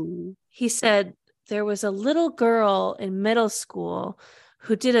of He said there was a little girl in middle school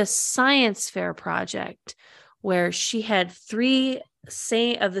who did a science fair project where she had 3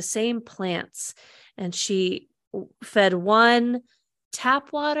 of the same plants, and she fed 1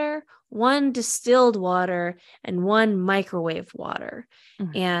 tap water, 1 distilled water, and 1 microwave water,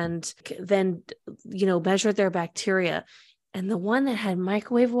 and then, measured their bacteria. And the one that had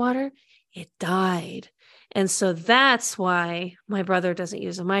microwave water, it died. And so that's why my brother doesn't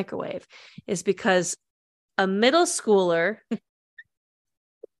use a microwave, is because a middle schooler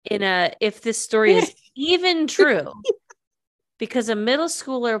if this story is even true, because a middle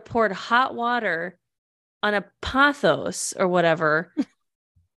schooler poured hot water on a pothos or whatever,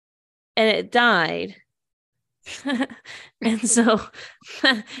 and it died. And so,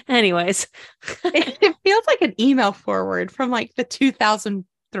 anyways, it feels like an email forward from like the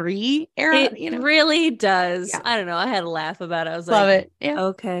 2003 era. It really does. Yeah. I don't know. I had a laugh about it. I was Love like, it. Yeah.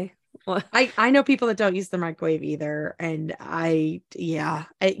 Okay. Well, I know people that don't use the microwave either. And to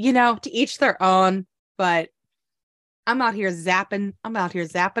each their own, but I'm out here zapping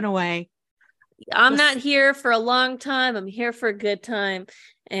away. I'm not here for a long time. I'm here for a good time.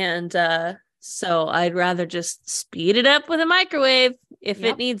 And so I'd rather just speed it up with a microwave if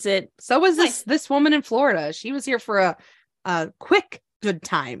it needs it. So was this woman in Florida. She was here for a quick good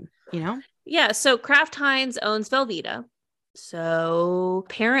time, Yeah. So Kraft Heinz owns Velveeta. So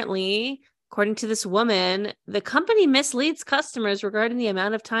apparently, according to this woman, the company misleads customers regarding the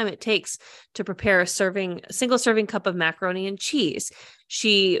amount of time it takes to prepare a single serving cup of macaroni and cheese.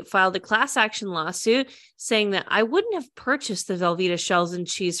 She filed a class action lawsuit saying that I wouldn't have purchased the Velveeta shells and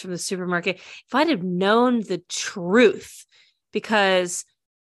cheese from the supermarket if I'd have known the truth, because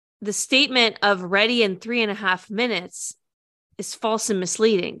the statement of ready in 3.5 minutes is false and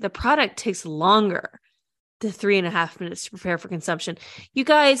misleading. The product takes longer than 3.5 minutes to prepare for consumption. You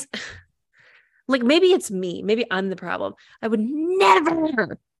guys, like, maybe it's me. Maybe I'm the problem. I would never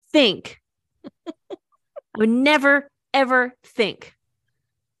ever think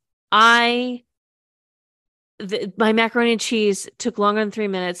my macaroni and cheese took longer than 3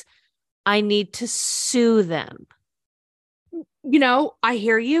 minutes. I need to sue them. I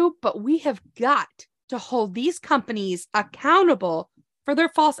hear you, but we have got to hold these companies accountable for their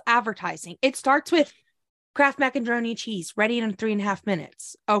false advertising. It starts with Kraft macaroni and cheese, ready in 3.5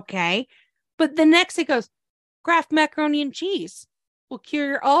 minutes. Okay. But the next it goes, Kraft macaroni and cheese will cure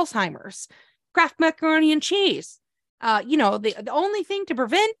your Alzheimer's. Kraft macaroni and cheese. The only thing to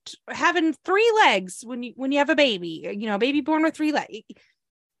prevent having 3 legs when you have a baby, a baby born with 3 legs.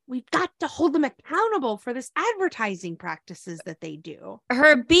 We've got to hold them accountable for this advertising practices that they do.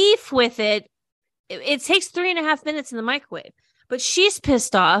 Her beef with it takes 3.5 minutes in the microwave, but she's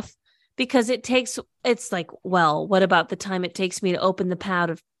pissed off because it's like, well, what about the time it takes me to open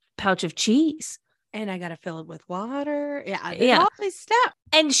the pouch of cheese? And I got to fill it with water. Yeah. All these steps.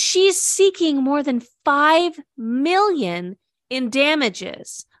 And she's seeking more than $5 million in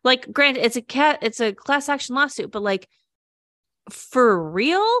damages. Like, granted, it's a class action lawsuit, but like, for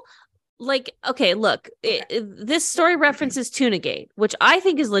real? Like, okay, look, this story references TunaGate, which I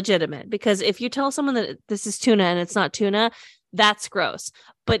think is legitimate, because if you tell someone that this is tuna and it's not tuna, that's gross.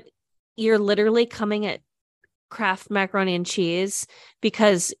 But you're literally coming at Kraft macaroni and cheese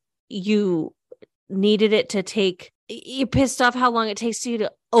because you needed it to you're pissed off how long it takes you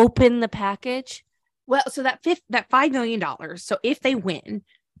to open the package. Well, so that $5 million. So if they win,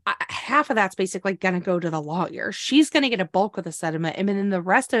 half of that's basically going to go to the lawyer. She's going to get a bulk of the settlement, and then the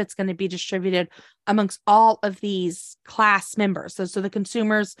rest of it's going to be distributed amongst all of these class members. So the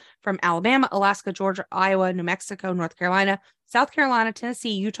consumers from Alabama, Alaska, Georgia, Iowa, New Mexico, North Carolina, South Carolina,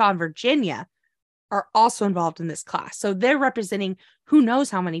 Tennessee, Utah, and Virginia are also involved in this class. So they're representing who knows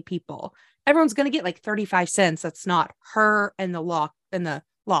how many people. Everyone's going to get like 35 cents. That's not her and the law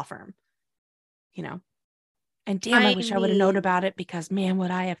firm, And damn, I wish I would have known about it, because man,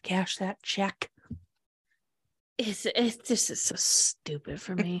 would I have cashed that check. This is so stupid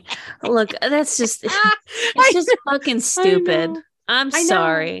for me. Look, that's just, it's just fucking stupid. I'm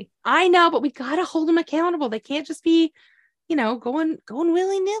sorry. I know, but we got to hold them accountable. They can't just be, going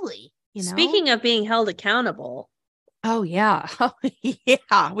willy-nilly, Speaking of being held accountable. Oh yeah. Oh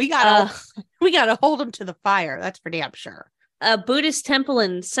yeah. We gotta hold them to the fire. That's for damn sure. A Buddhist temple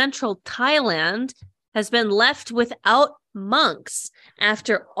in central Thailand has been left without monks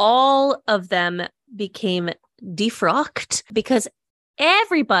after all of them became defrocked because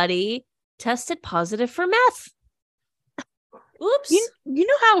everybody tested positive for meth. Oops. You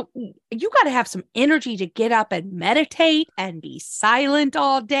know how you got to have some energy to get up and meditate and be silent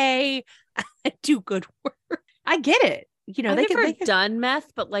all day and do good work. I get it. I've never done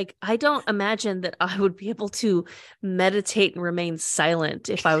meth, but like, I don't imagine that I would be able to meditate and remain silent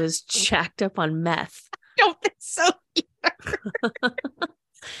if I was jacked up on meth. I don't think so either. I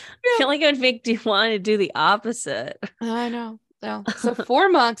feel like it would make you want to do the opposite. I know. Well, so 4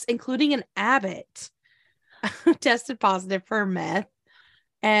 monks, including an abbot, tested positive for meth.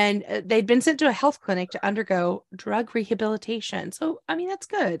 And they'd been sent to a health clinic to undergo drug rehabilitation. So, I mean, that's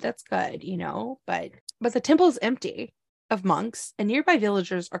good. That's good, but the temple is empty of monks, and nearby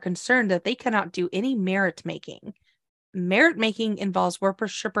villagers are concerned that they cannot do any merit making. Merit making involves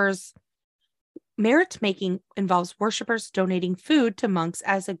worshippers donating food to monks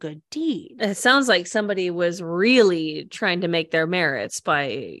as a good deed. It sounds like somebody was really trying to make their merits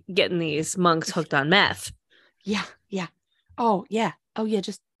by getting these monks hooked on meth. Yeah. Oh, yeah.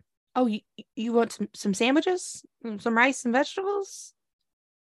 You want some sandwiches? Some rice and vegetables?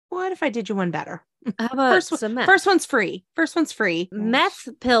 What if I did you one better? How about some meth? First one's free. Meth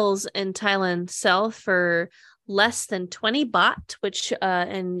pills in Thailand sell for less than 20 baht, which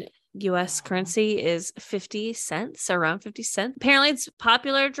in US currency is 50 cents, around 50 cents. Apparently it's a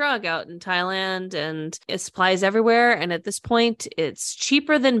popular drug out in Thailand and it supplies everywhere. And at this point, it's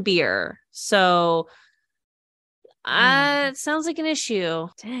cheaper than beer. So it sounds like an issue.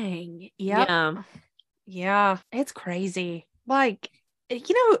 Dang. Yep. Yeah. It's crazy. Like,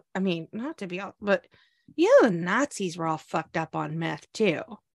 I mean, not to be all, but the Nazis were all fucked up on meth too.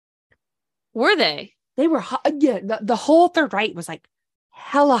 Were they? They were, the whole Third Reich was like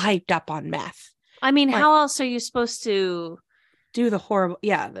hella hyped up on meth. I mean, how else are you supposed to do the horrible?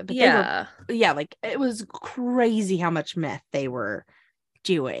 Yeah. But like it was crazy how much meth they were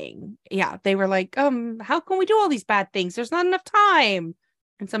doing. Yeah. They were like, how can we do all these bad things? There's not enough time.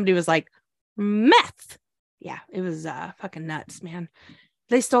 And somebody was like, meth. Yeah, it was fucking nuts, man.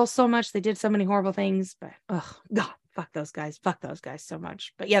 They stole so much. They did so many horrible things, but God, fuck those guys so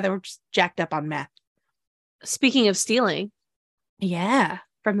much. But yeah, they were just jacked up on meth. Speaking of stealing. Yeah,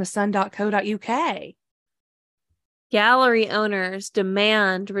 from the sun.co.uk. Gallery owners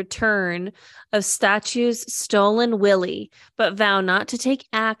demand return of statues stolen Willie, but vow not to take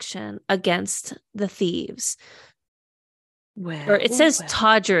action against the thieves. Or it says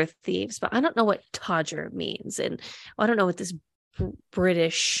Todger thieves, but I don't know what Todger means. And I don't know what this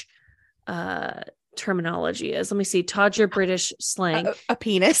British terminology is. Let me see. Todger British slang. A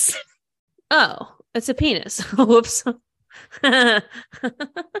penis. Oh, it's a penis. Whoops. All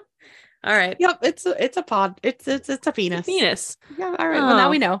right. Yep, it's a pod. It's a penis. It's a penis. Yeah, all right. Well,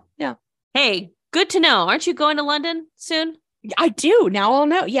 now we know. Yeah. Hey, good to know. Aren't you going to London soon? I do. Now I'll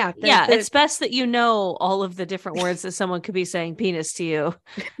know. Yeah. It's best that you know all of the different words that someone could be saying penis to you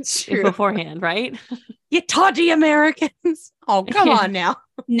beforehand, right? You toddy Americans. Oh, come on now.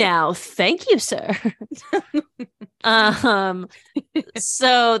 Now, thank you, sir.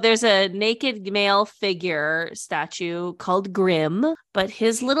 So there's a naked male figure statue called Grim, but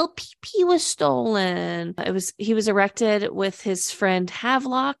his little pee-pee was stolen. He was erected with his friend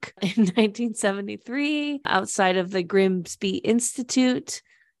Havelock in 1973 outside of the Grimsby Institute.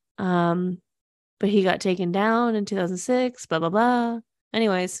 But he got taken down in 2006, blah, blah, blah.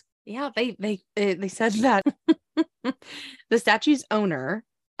 Anyways. Yeah, they said that the statue's owner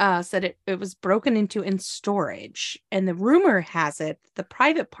said it was broken into in storage, and the rumor has it the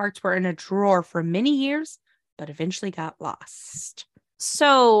private parts were in a drawer for many years, but eventually got lost.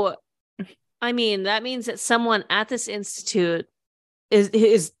 So, I mean, that means that someone at this institute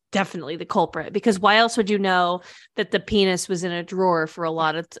is definitely the culprit, because why else would you know that the penis was in a drawer for a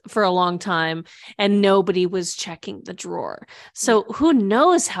long time and nobody was checking the drawer? So who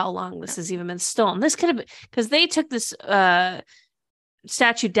knows how long this has even been stolen? This could have been because they took this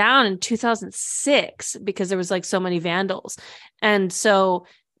statue down in 2006 because there was like so many vandals, and so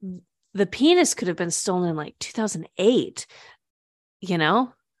the penis could have been stolen in like 2008. Yeah.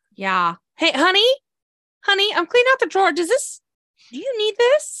 Hey, honey, I'm cleaning out the drawer. Do you need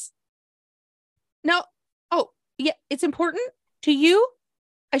this? No. Oh, yeah. It's important to you.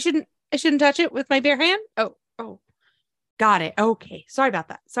 I shouldn't touch it with my bare hand. Oh. Got it. Okay. Sorry about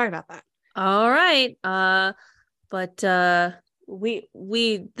that. All right. But we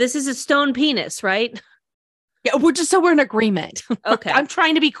this is a stone penis, right? Yeah. We're in agreement. Okay. I'm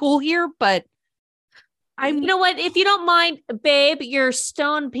trying to be cool here, but you know what? If you don't mind, babe, your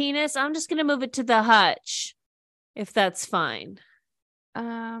stone penis, I'm just going to move it to the hutch, if that's fine.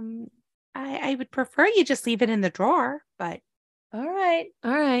 I would prefer you just leave it in the drawer, but all right,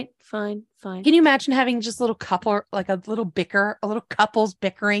 fine. Can you imagine having just a little couple, like a little couples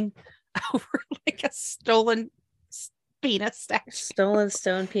bickering over like a stolen penis statue. Stolen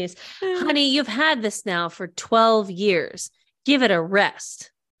stone penis. Honey, you've had this now for 12 years. Give it a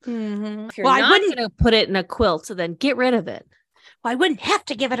rest. Mm-hmm. If you're not going to put it in a quilt, so then get rid of it. Well, I wouldn't have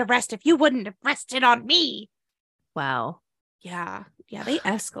to give it a rest if you wouldn't have rested on me. Wow. Yeah. Yeah, they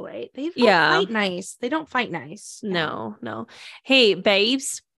escalate. They don't fight nice. They don't fight nice. No. Hey,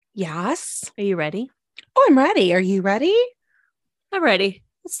 babes. Yes. Are you ready? Oh, I'm ready. Are you ready? I'm ready.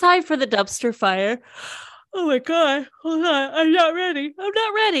 It's time for the dumpster fire. Oh my God. Hold on. I'm not ready.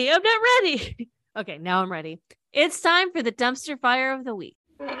 Okay, now I'm ready. It's time for the dumpster fire of the week.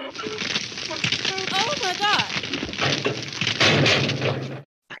 Oh my God.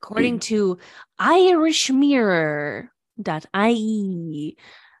 According to irishmirror.ie,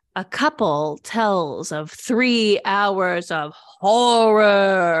 a couple tells of 3 hours of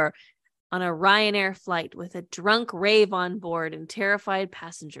horror on a Ryanair flight with a drunk rave on board and terrified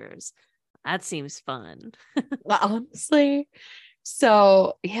passengers. That seems fun. Well, honestly.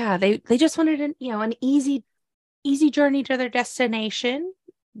 So yeah, they just wanted an easy journey to their destination,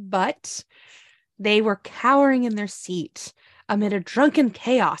 but they were cowering in their seat amid a drunken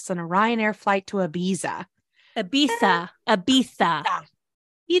chaos on a Ryanair flight to Ibiza. Ibiza.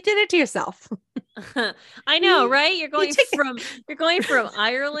 You did it to yourself. I know, right? You're going from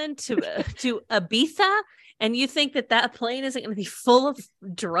Ireland to Ibiza, and you think that plane isn't going to be full of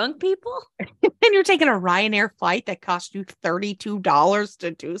drunk people? And you're taking a Ryanair flight that cost you $32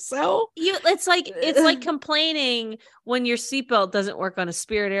 to do so? It's like complaining when your seatbelt doesn't work on a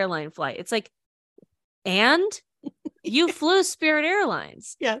Spirit Airline flight. It's like, and you flew Spirit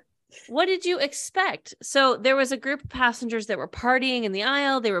Airlines. Yeah. What did you expect? So there was a group of passengers that were partying in the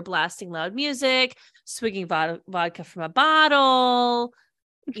aisle. They were blasting loud music, swigging vodka from a bottle,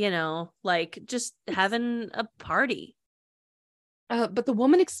 like just having a party. But the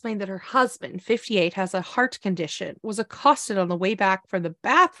woman explained that her husband, 58, has a heart condition, was accosted on the way back from the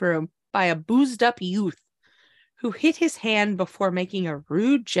bathroom by a boozed up youth who hit his hand before making a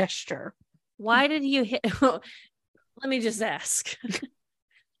rude gesture. Why did you hit? Let me just ask.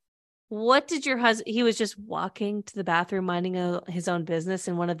 What did your husband? He was just walking to the bathroom, minding his own business,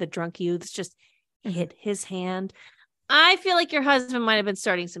 and one of the drunk youths just hit his hand. I feel like your husband might have been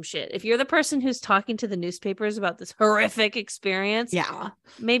starting some shit. If you're the person who's talking to the newspapers about this horrific experience,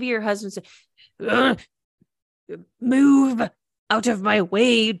 maybe your husband said, "Move out of my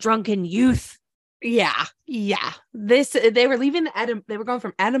way, drunken youth." Yeah. They were leaving they were going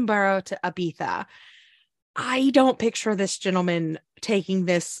from Edinburgh to Ibiza. I don't picture this gentleman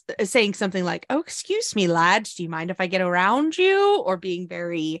saying something like, "Oh, excuse me, lads, do you mind if I get around you?" Or being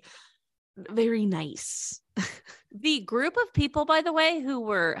very, very nice. The group of people, by the way, who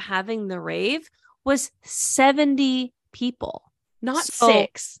were having the rave was 70 people. Not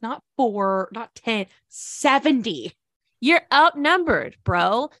 6, not 4, not 10, 70. You're outnumbered,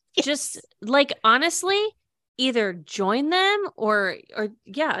 bro. Yes. Just like, honestly, either join them or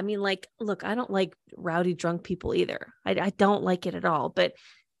yeah, I mean, like, look, I don't like rowdy drunk people either. I don't like it at all, but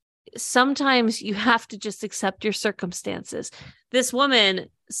sometimes you have to just accept your circumstances. This woman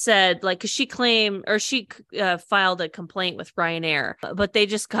said, like, 'cause she claimed, or she filed a complaint with Ryanair, but they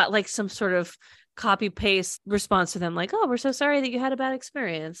just got like some sort of copy paste response to them, like, "Oh, we're so sorry that you had a bad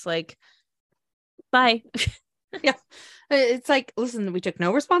experience. Like, bye." Yeah. It's like, listen, we took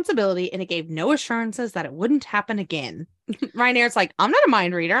no responsibility and it gave no assurances that it wouldn't happen again. Ryanair's like, I'm not a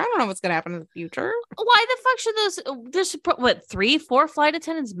mind reader. I don't know what's going to happen in the future. Why the fuck should there's 3, 4 flight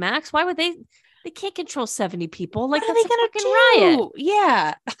attendants max? Why would they can't control 70 people? Like, what are they going to do? Riot.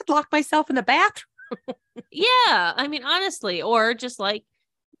 Yeah. I'd lock myself in the bathroom. Yeah. I mean, honestly, or just like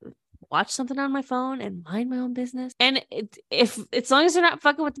watch something on my phone and mind my own business. And if as long as they're not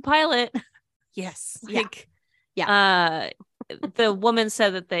fucking with the pilot. Yes. Like, yeah. The woman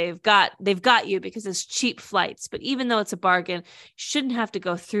said that they've got you because it's cheap flights, but even though it's a bargain, you shouldn't have to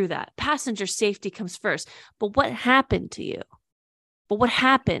go through that. Passenger safety comes first. But what happened to you? What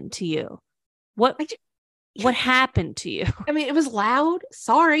happened to you? What happened to you? I mean, it was loud.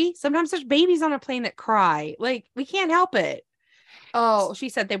 Sorry. Sometimes there's babies on a plane that cry. Like, we can't help it. Oh, she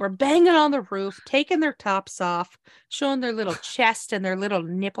said they were banging on the roof, taking their tops off, showing their little chest and their little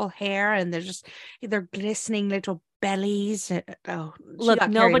nipple hair, and they're glistening little bellies. Oh, look,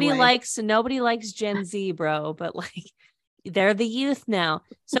 nobody likes Gen Z, bro, but like, they're the youth now.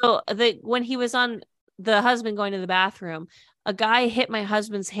 So when he was on, the husband going to the bathroom, a guy hit my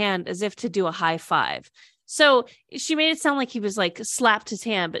husband's hand as if to do a high five. So she made it sound like he was like slapped his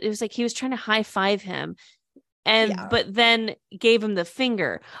hand, but it was like he was trying to high five him. But then gave him the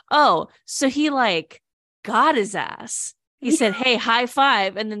finger. Oh, so he like got his ass. He said, "Hey, high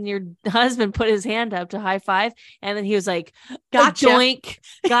five." And then your husband put his hand up to high five. And then he was like, Gotcha. Doink,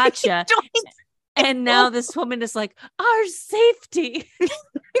 gotcha. And now this woman is like, our safety.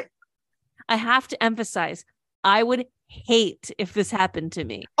 I have to emphasize, I would hate if this happened to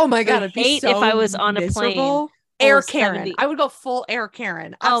me. Oh my God. I'd hate if I was on a plane. Air Karen. I would go full Air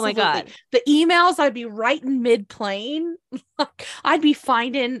Karen. Absolutely. Oh my God. The emails I'd be writing mid-plane. I'd be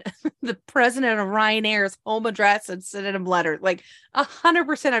finding the president of Ryanair's home address and sending him letters. Like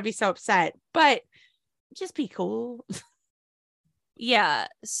 100% I'd be so upset. But just be cool. Yeah.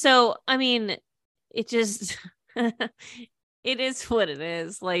 So, I mean, it just it is what it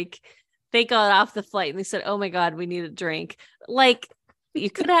is. Like, they got off the flight and they said, "Oh my God, we need a drink." Like, you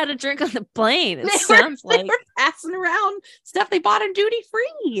could have had a drink on the plane. It sounds like they were passing around stuff they bought in duty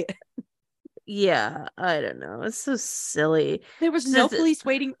free. Yeah, I don't know. It's so silly. There was no police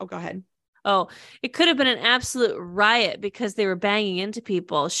waiting. Oh, go ahead. Oh, it could have been an absolute riot because they were banging into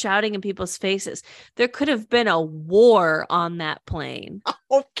people, shouting in people's faces. There could have been a war on that plane.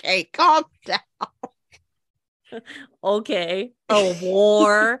 Okay, calm down. Okay, a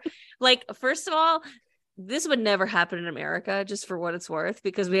war. Like, first of all, this would never happen in America, just for what it's worth,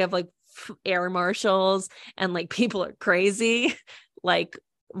 because we have like air marshals and like people are crazy, like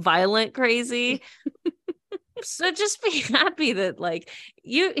violent crazy. So just be happy that like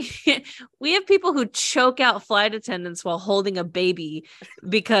we have people who choke out flight attendants while holding a baby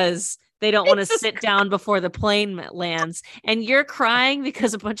because they don't want to sit down before the plane lands. And you're crying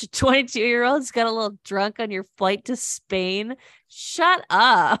because a bunch of 22-year-olds got a little drunk on your flight to Spain. Shut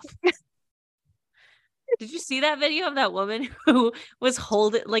up. Did you see that video of that woman who was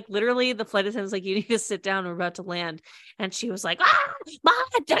holding, like, literally the flight attendant's like, "You need to sit down, we're about to land." And she was like, "Mom,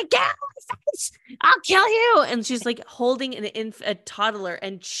 I'll kill you." And she's like holding a toddler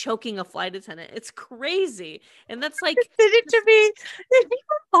and choking a flight attendant. It's crazy. And that's like, did it to me. People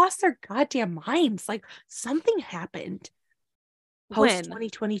lost their goddamn minds. Like, something happened post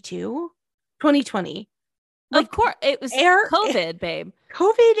 2022, 2020. Like, of course, it was COVID, babe.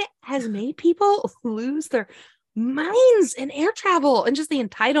 COVID has made people lose their minds in air travel and just the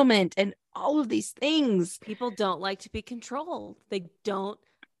entitlement and all of these things. People don't like to be controlled. They don't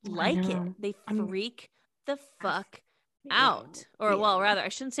like it. They freak the fuck out. Or, well, rather, I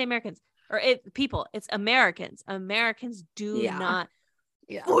shouldn't say Americans. Or people. It's Americans. Americans do not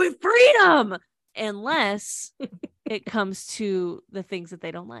want freedom unless it comes to the things that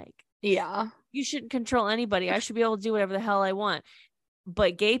they don't like. Yeah. You shouldn't control anybody. I should be able to do whatever the hell I want.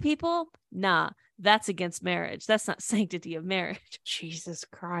 But gay people, nah, that's against marriage. That's not sanctity of marriage. Jesus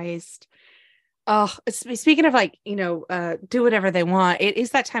Christ. Oh, speaking of like, do whatever they want. It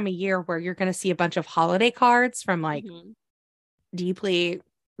is that time of year where you're going to see a bunch of holiday cards from like deeply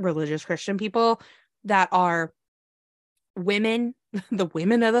religious Christian people that are women. The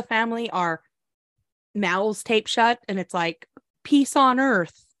women of the family are mouths taped shut. And it's like, peace on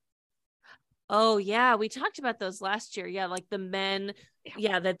earth. Oh, yeah. We talked about those last year. Yeah. Like the men,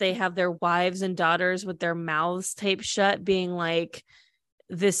 that they have their wives and daughters with their mouths taped shut, being like,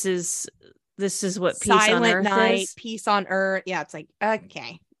 this is what peace Silent on earth night, is. Peace on earth. Yeah. It's like,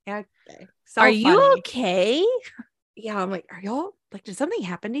 okay. So are you okay? Yeah. I'm like, are y'all like, did something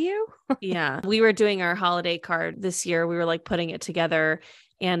happen to you? Yeah. We were doing our holiday card this year. We were like putting it together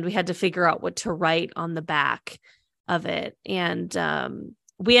and we had to figure out what to write on the back of it. And,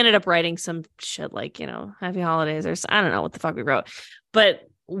 we ended up writing some shit like, happy holidays, or I don't know what the fuck we wrote, but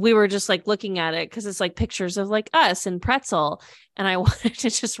we were just like looking at it because it's like pictures of like us and pretzel. And I wanted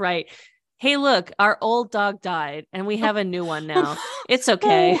to just write, "Hey, look, our old dog died and we have a new one now. It's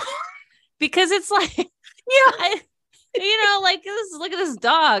okay." Because it's like, like, look at this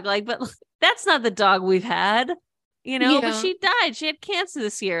dog. Like, but that's not the dog we've had, but she died. She had cancer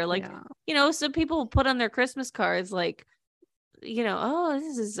this year. Like, so people put on their Christmas cards, like, "Oh,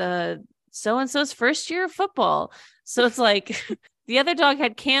 this is so-and-so's first year of football." So it's like the other dog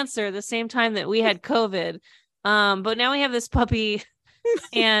had cancer the same time that we had COVID. But now we have this puppy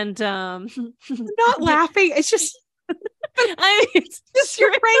and I'm not laughing. It's just I mean, it's just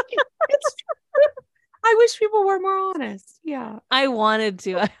you're right. I wish people were more honest. Yeah. I wanted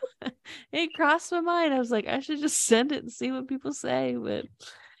to. It crossed my mind. I was like, I should just send it and see what people say, but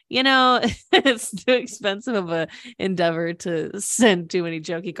it's too expensive of a endeavor to send too many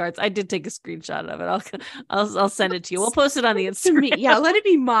jokey cards. I did take a screenshot of it. I'll send it to you. We'll post it on the Instagram. Yeah, let it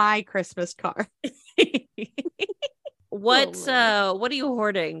be my Christmas card. What are you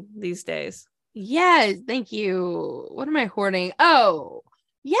hoarding these days? Yes, thank you. What am I hoarding? Oh,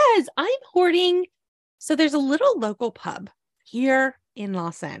 yes, I'm hoarding. So there's a little local pub here in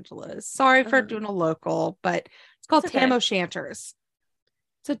Los Angeles. Sorry for doing a local, but It's called okay. Tam O'Shanter's.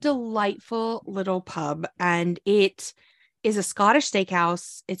 It's a delightful little pub, and it is a Scottish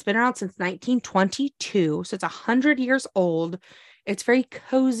steakhouse. It's been around since 1922, so it's 100 years old. It's very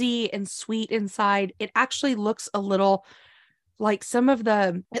cozy and sweet inside. It actually looks a little like some of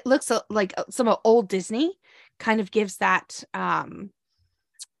old Disney, kind of gives that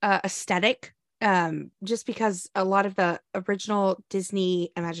aesthetic, just because a lot of the original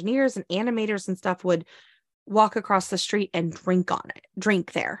Disney Imagineers and animators and stuff would walk across the street and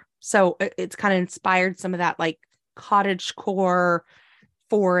drink there. So it's kind of inspired some of that like cottage core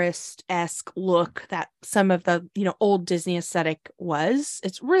forest-esque look that some of the, old Disney aesthetic was.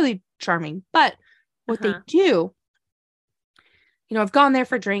 It's really charming. But what they do, I've gone there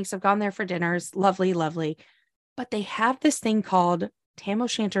for drinks, I've gone there for dinners, lovely, lovely. But they have this thing called Tam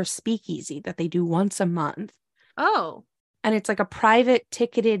O'Shanter Speakeasy that they do once a month. Oh. And it's like a private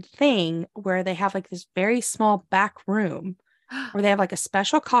ticketed thing where they have like this very small back room where they have like a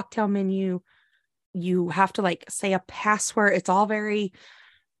special cocktail menu. You have to like say a password. It's all very,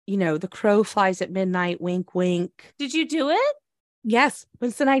 the crow flies at midnight, wink, wink. Did you do it? Yes.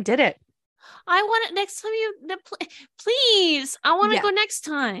 Winston, I did it. I want it next time please. I want to go next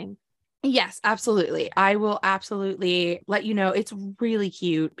time. Yes, absolutely. I will absolutely let you know. It's really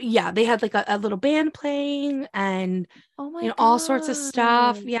cute. Yeah, they had like a little band playing and all sorts of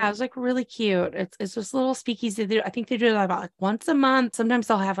stuff. Yeah, it was like really cute. It's just little speakeasy. I think they do it about like once a month. Sometimes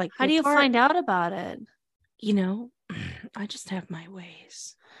they'll have like. How do you find out about it? I just have my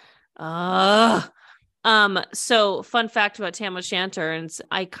ways. So fun fact about Tam O'Shanter's,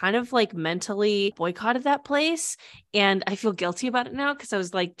 I kind of like mentally boycotted that place, and I feel guilty about it now because I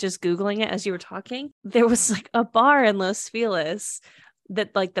was like just Googling it as you were talking. There was like a bar in Los Feliz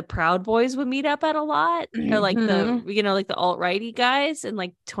that like the Proud Boys would meet up at a lot, or like the like the alt-righty guys in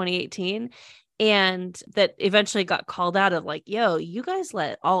like 2018. And that eventually got called out of like, yo, you guys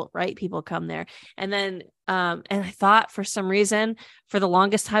let alt-right people come there. And then, and I thought for some reason, for the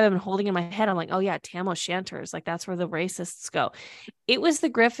longest time, I've been holding in my head, I'm like, oh yeah, Tam O'Shanter's, like that's where the racists go. It was the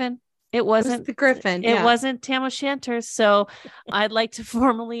Griffin. It wasn't the Griffin. It wasn't Tam O'Shanter's. So I'd like to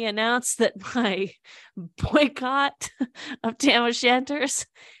formally announce that my boycott of Tam O'Shanter's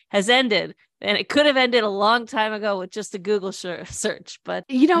has ended. And it could have ended a long time ago with just a Google search, but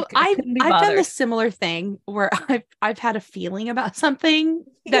I've done a similar thing where I've had a feeling about something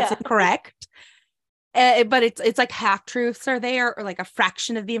that's incorrect, but it's like half truths are there, or like a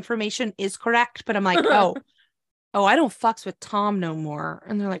fraction of the information is correct. But I'm like, oh, I don't fucks with Tom no more,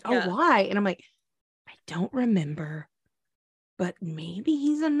 and they're like, oh, why? And I'm like, I don't remember, but maybe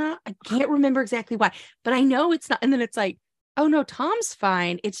he's not. I can't remember exactly why, but I know it's not. And then it's like, oh no, Tom's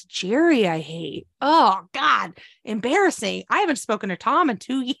fine. It's Jerry I hate. Oh God, embarrassing. I haven't spoken to Tom in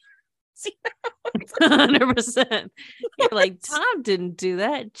 2 years. 100%. You're like, Tom didn't do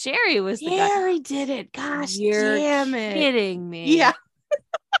that. Jerry was the guy. Jerry did it. Gosh, you're damn it. Kidding me. Yeah.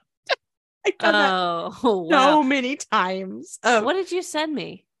 I've done that so many times. What did you send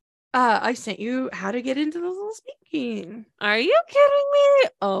me? I sent you how to get into the little speaking. Are you kidding me?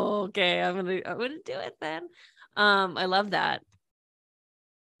 Oh, okay. I'm gonna do it then. I love that.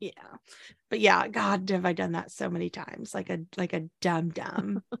 Yeah. But yeah, God, have I done that so many times, like a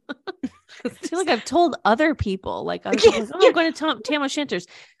dumb. I feel like I've told other people, like, I'm going to Tam O'Shanter's.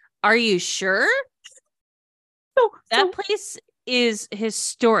 Are you sure? That place is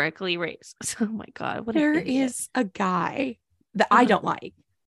historically racist. Oh my God. There is a guy that I don't like.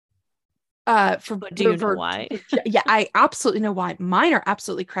 Do you know why? Yeah, I absolutely know why. Mine are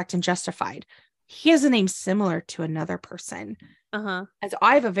absolutely correct and justified. He has a name similar to another person. And so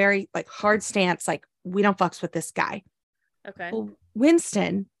I have a very like hard stance, like we don't fucks with this guy. Okay. Well,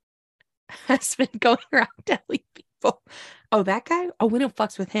 Winston has been going around telling people, oh, that guy? Oh, we don't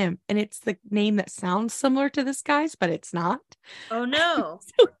fucks with him. And it's the name that sounds similar to this guy's, but it's not. Oh no.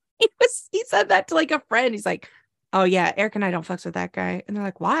 So he said that to like a friend. He's like, oh yeah, Eric and I don't fucks with that guy. And they're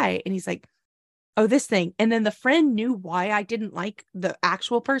like, why? And he's like, oh, this thing. And then the friend knew why I didn't like the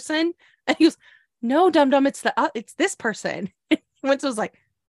actual person. And he goes, no, dum-dum, it's this person. Winston was like,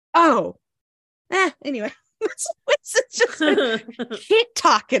 oh, anyway. Winston's just been shit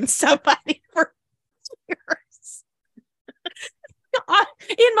talking somebody for years.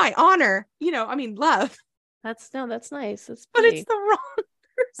 In my honor, love. That's nice. That's but it's the wrong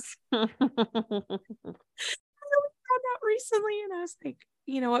person. I found out recently, and I was like,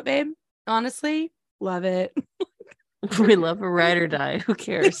 you know what, babe? Honestly, love it. We love a ride or die. Who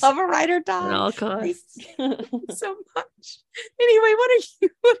cares? We love a ride or die at all costs. Thank you so much. Anyway, what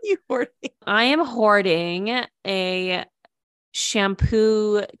are you hoarding? I am hoarding a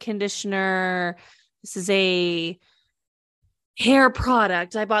shampoo, conditioner, This is a hair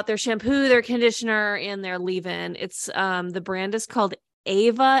product. I bought their shampoo, their conditioner, and their leave-in. It's the brand is called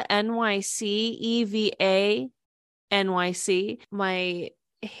Eva NYC, EVA NYC. My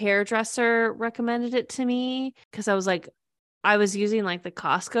hairdresser recommended it to me because I was like, I was using like the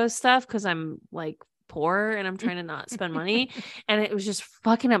Costco stuff because I'm like poor and I'm trying to not spend money. And it was just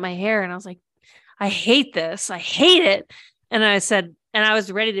fucking up my hair. And I was like, I hate this. I hate it. And I said, and I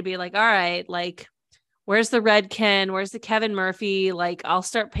was ready to be like, all right, like, where's the Redken? Where's the Kevin Murphy? Like, I'll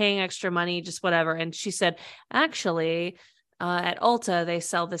start paying extra money, just whatever. And she said, actually, at Ulta, they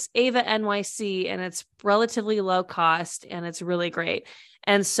sell this Ava NYC and it's relatively low cost and it's really great.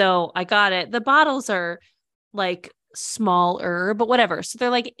 And so I got it. The bottles are like smaller, but whatever. So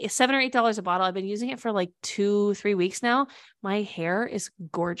they're like $7 or $8 a bottle. I've been using it for like 2-3 weeks now. My hair is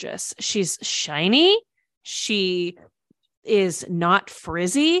gorgeous. She's shiny. She is not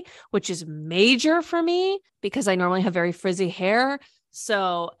frizzy, which is major for me because I normally have very frizzy hair.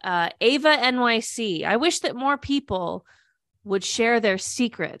 So Ava NYC, I wish that more people would share their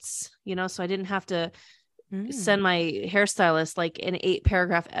secrets, you know, so I didn't have to send my hairstylist like an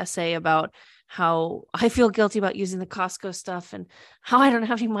 8-paragraph essay about how I feel guilty about using the Costco stuff and how I don't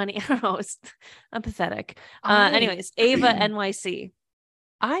have any money. I don't know. I'm pathetic. Anyways, Ava NYC.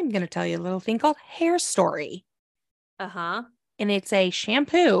 I'm going to tell you a little thing called Hair Story. Uh-huh. And it's a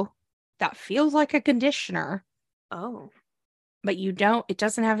shampoo that feels like a conditioner. Oh. But it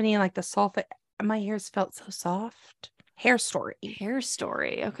doesn't have any like the sulfate. My hair's felt so soft. Hair Story. Hair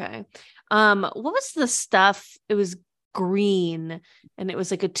Story. Okay. What was the stuff? It was green and it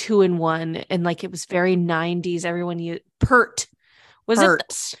was like a 2-in-1 and like it was very 90s. Everyone used Pert. Was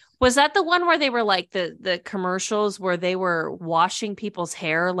that the one where they were like the commercials where they were washing people's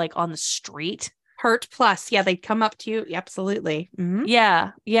hair like on the street? Pert Plus. Yeah, they'd come up to you. Absolutely. Mm-hmm.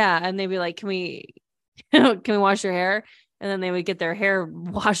 Yeah. And they'd be like, can we wash your hair? And then they would get their hair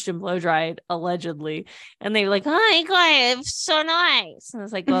washed and blow dried, allegedly. And they were like, oh, God, it's so nice. And I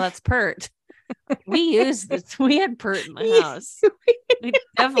was like, well, that's Pert. We used this. We had Pert in the house. We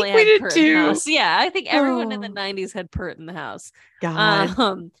definitely had Pert in the house. Yeah, I think everyone in the 90s had Pert in the house.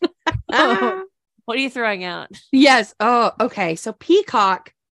 God. What are you throwing out? Yes. Oh, okay. So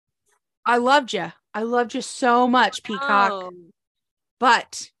Peacock, I loved you. I loved you so much, Peacock. Oh.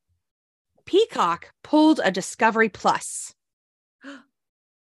 But Peacock pulled a Discovery Plus.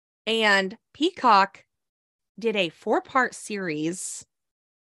 And Peacock did a 4-part series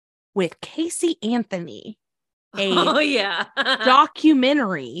with Casey Anthony, a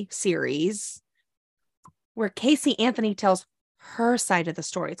documentary series where Casey Anthony tells her side of the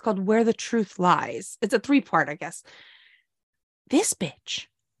story. It's called Where the Truth Lies. It's a 3-part, I guess. This bitch,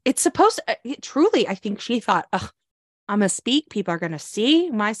 it's supposed to, truly, I think she thought, I'm going to speak. People are going to see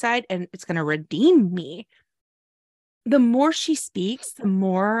my side and it's going to redeem me. The more she speaks, the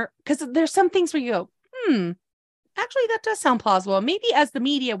more, because there's some things where you go, actually, that does sound plausible. Maybe as the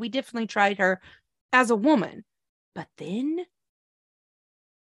media, we definitely tried her as a woman. But then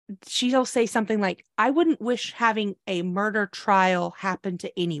she'll say something like, I wouldn't wish having a murder trial happen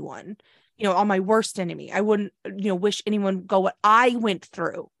to anyone, on my worst enemy. I wouldn't, wish anyone go what I went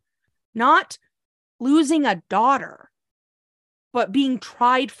through. Not losing a daughter, but being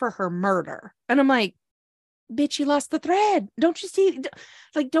tried for her murder. And I'm like, bitch, you lost the thread. Don't you see?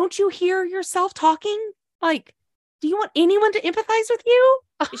 Like, don't you hear yourself talking? Like, do you want anyone to empathize with you?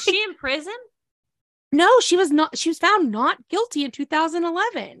 Is she in prison? No, she was not. She was found not guilty in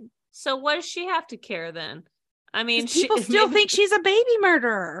 2011. So what does she have to care then? I mean, people still think she's a baby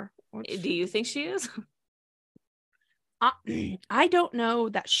murderer. Do you think she is? I don't know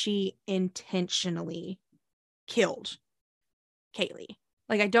that she intentionally killed Kaylee.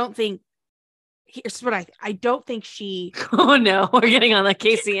 Like, I don't think. Here's what I don't think she. Oh no, we're getting on the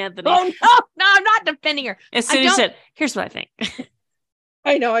Casey Anthony. Oh no, I'm not defending her. As soon as you said, here's what I think.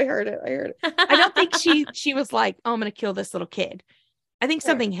 I know, I heard it. I don't think she was like, oh, I'm gonna kill this little kid. I think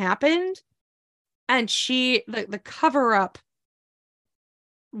something happened, and the cover up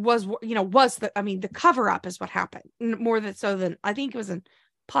was the cover up is what happened more than I think it was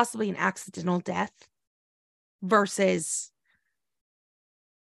possibly an accidental death versus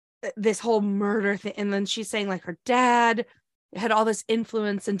this whole murder thing. And then she's saying like her dad had all this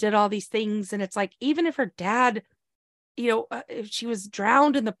influence and did all these things. And it's like, even if her dad, if she was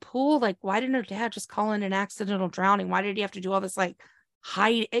drowned in the pool, like, why didn't her dad just call in an accidental drowning? Why did he have to do all this like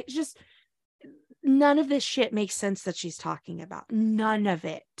hide? It just, none of this shit makes sense that she's talking about. None of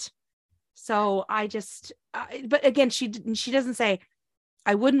it. So I just, but again, she doesn't say,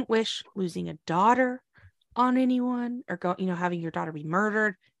 I wouldn't wish losing a daughter on anyone or having your daughter be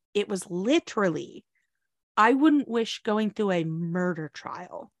murdered. It was literally I wouldn't wish going through a murder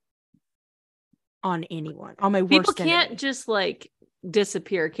trial on anyone, on my worst People can't enemy. just like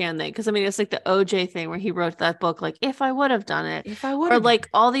disappear, can they? Because I mean, it's like the OJ thing where he wrote that book, like, if I would have done it, If I would or have, like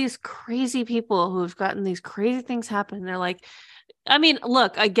all these crazy people who've gotten these crazy things happen. They're like, I mean,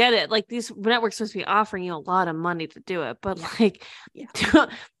 look, I get it. Like these networks supposed to be offering you a lot of money to do it, but like,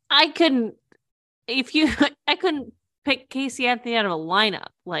 I couldn't pick Casey Anthony out of a lineup,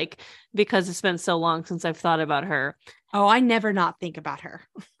 like, because it's been so long since I've thought about her. Oh, I never not think about her.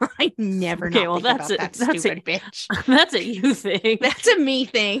 I never think about that stupid bitch. That's a you thing. That's a me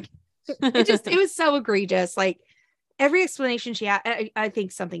thing. It was so egregious. Like every explanation she had, I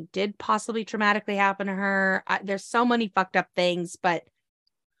think something did possibly traumatically happen to her. There's so many fucked up things, but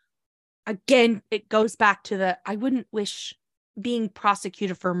again, it goes back to I wouldn't wish being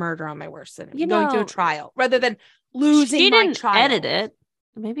prosecuted for murder on my worst enemy, going through a trial rather than losing my trial. Edit it.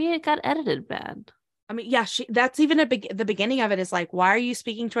 Maybe it got edited bad. I mean, yeah, that's even the beginning of it is like, why are you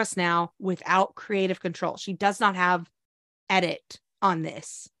speaking to us now without creative control? She does not have edit on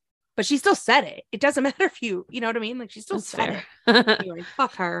this, but she still said it. It doesn't matter if you know what I mean? Like she still said it. Anyway,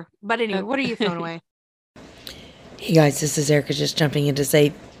 fuck her. But anyway, what are you throwing away? Hey guys, this is Erica just jumping in to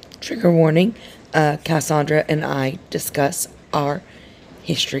say, trigger warning, Cassandra and I discuss our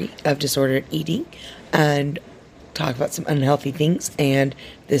history of disordered eating and talk about some unhealthy things, and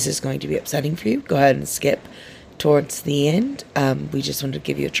this is going to be upsetting for you. Go ahead and skip towards the end. We just wanted to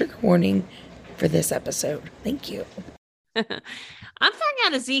give you a trigger warning for this episode. Thank you. I'm throwing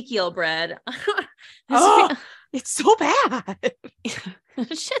out Ezekiel bread. It's so bad.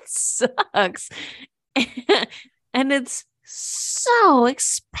 Shit sucks. And it's so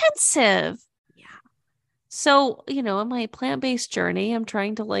expensive. So, in my plant-based journey, I'm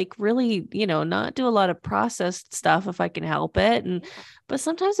trying to like really, not do a lot of processed stuff if I can help it. But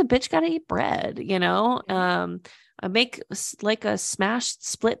sometimes a bitch got to eat bread, I make like a smashed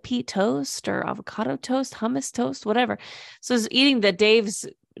split pea toast or avocado toast, hummus toast, whatever. So I was eating the Dave's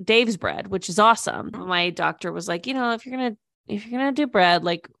bread, which is awesome. My doctor was like, if you're going to do bread,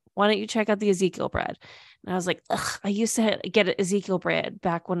 like, why don't you check out the Ezekiel bread? And I was like, ugh, I used to get Ezekiel bread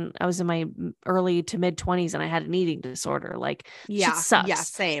back when I was in my early to mid 20s and I had an eating disorder. Like, shit sucks. Yeah,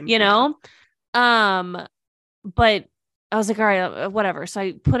 same. But I was like, all right, whatever. So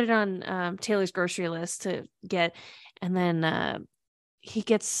I put it on Taylor's grocery list to get, and then I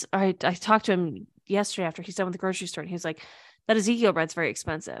talked to him yesterday after he's done with the grocery store, and he was like, that Ezekiel bread's very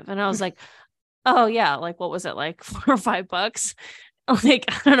expensive. And I was like, oh yeah, like what was it, like $4 or $5? Like,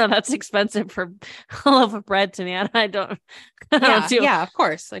 I don't know, that's expensive for a loaf of bread to me. I don't do. Yeah, of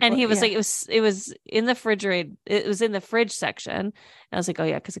course. Like, and he was like, it was in the refrigerator. It was in the fridge section. And I was like, oh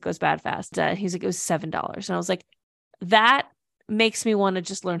yeah, because it goes bad fast. He's like, it was $7. And I was like, that makes me want to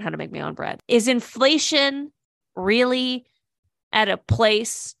just learn how to make my own bread. Is inflation really at a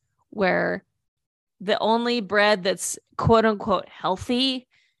place where the only bread that's quote unquote healthy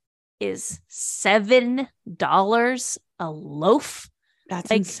is $7 a loaf? That's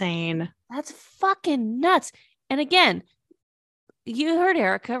insane. That's fucking nuts. And again, you heard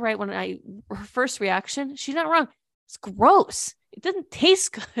Erica, right? When her first reaction, she's not wrong. It's gross. It doesn't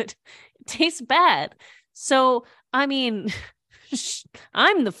taste good. It tastes bad. So, I mean,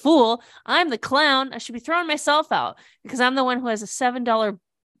 I'm the fool. I'm the clown. I should be throwing myself out because I'm the one who has a $7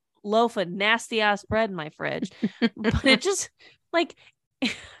 loaf of nasty ass bread in my fridge. But it just like,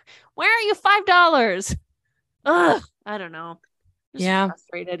 why are you $5? Ugh, I don't know. I'm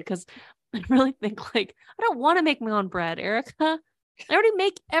frustrated because I really think like I don't want to make my own bread, Erica. I already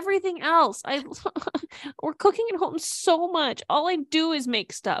make everything else. We're cooking at home so much. All I do is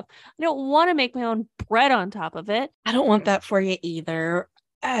make stuff. I don't want to make my own bread on top of it. I don't want that for you either.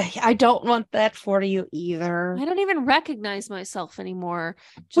 I don't want that for you either. I don't even recognize myself anymore.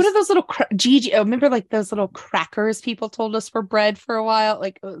 What are those little Gigi? Remember like those little crackers people told us for bread for a while?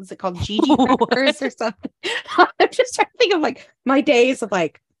 Like, was it called Gigi crackers or something? I'm just trying to think of like my days of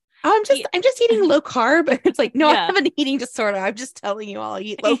like, I'm just eating low carb. It's like, no, I have an eating disorder. I'm just telling you I'll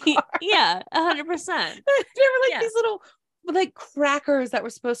eat low carb. Yeah, 100%. They were like these little like crackers that were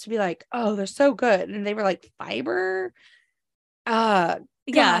supposed to be like, oh, they're so good. And they were like fiber.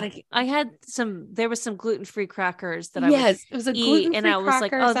 Yeah, I had there was some gluten-free crackers that it was a gluten-free and I was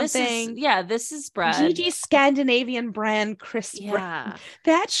like, oh, this is bread. Gigi's Scandinavian brand crisp bread. Yeah.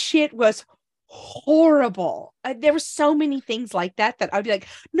 That shit was horrible. There were so many things like that I'd be like,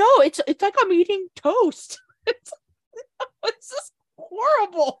 no, it's like I'm eating toast. It's just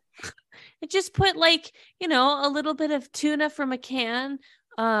horrible. It just put like, a little bit of tuna from a can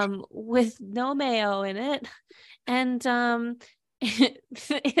with no mayo in it. And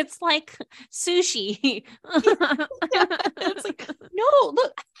It's like sushi. It's like, no,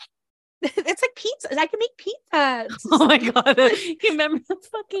 look, it's like pizza. I can make pizza. Oh my God. You remember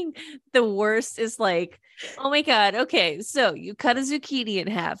the worst is like, oh my God. Okay. So you cut a zucchini in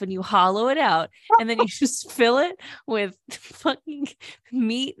half and you hollow it out and then you just fill it with fucking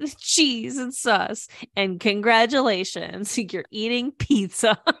meat, cheese, and sauce. And congratulations, you're eating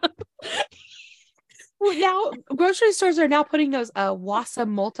pizza. Well, now grocery stores are now putting those Wassa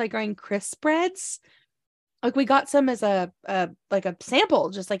multigrain crisp breads. Like we got some as a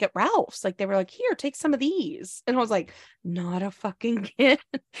sample, just like at Ralph's. Like they were like, here, take some of these. And I was like, not a fucking kid.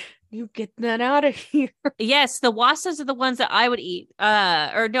 You get that out of here. Yes, the Wassas are the ones that I would eat.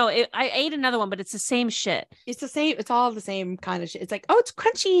 Or no, I ate another one, but it's the same shit. It's the same. It's all the same kind of shit. It's like, oh, it's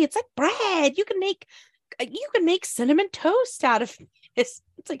crunchy. It's like bread. You can make cinnamon toast out of this.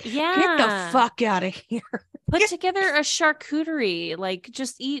 It's like, yeah, get the fuck out of here. Put together a charcuterie. Like,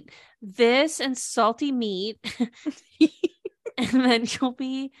 just eat this and salty meat, and then you'll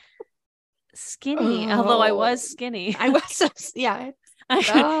be skinny. Although I was skinny. I was, yeah.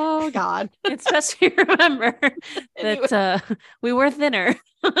 Oh God. It's best to remember that we were thinner.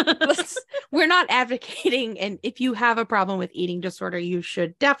 We're not advocating, and if you have a problem with eating disorder, you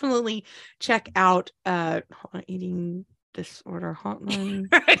should definitely check out eating disorder hotline.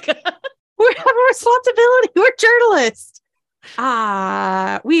 We have a responsibility. We're journalists.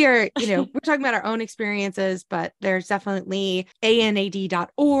 We are, we're talking about our own experiences, but there's definitely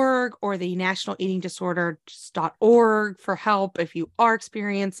ANAD.org or the National Eating Disorders.org for help if you are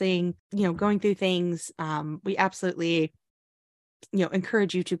experiencing, going through things. We absolutely,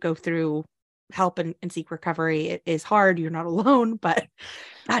 encourage you to go through help and seek recovery. It is hard. You're not alone, but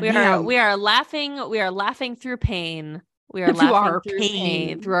we are laughing. We are laughing through pain. We are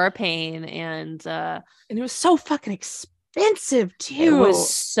laughing through our pain. And it was so fucking expensive too. It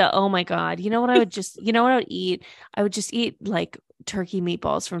was so, oh my God. You know what I would eat? I would just eat like turkey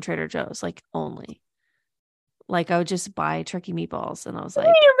meatballs from Trader Joe's, like only. Like I would just buy turkey meatballs and I was like,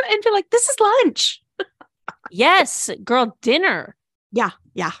 and you're like, this is lunch. Yes, girl, dinner. Yeah.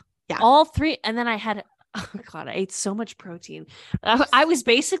 All three. And then I had, oh God, I ate so much protein. I was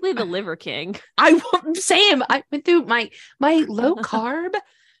basically the liver king. Same. I went through my low carb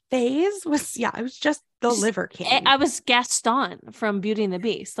phase I was just the liver king. I was Gaston from Beauty and the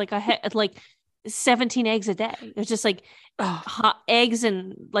Beast. Like I had like 17 eggs a day. It was just like hot eggs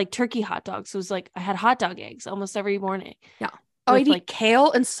and like turkey hot dogs. It was like I had hot dog eggs almost every morning. Yeah. Oh, I'd eat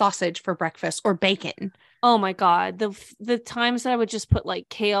kale and sausage for breakfast or bacon. Oh my God. The times that I would just put like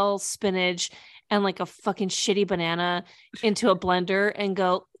kale, spinach, and like a fucking shitty banana into a blender and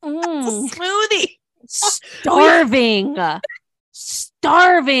go, smoothie. Starving,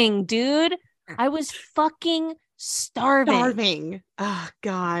 dude. I was fucking starving. Oh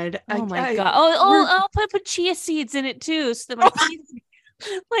God. Oh my God. Oh, I'll put chia seeds in it too. So that my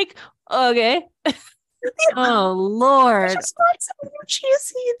like, okay. Oh Lord. I just got some more chia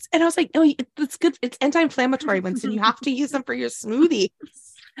seeds. And I was like, no, it's good. It's anti-inflammatory, Winston. You have to use them for your smoothie.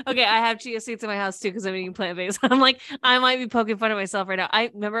 Okay, I have chia seeds in my house too because I'm eating plant-based. I'm like, I might be poking fun at myself right now. I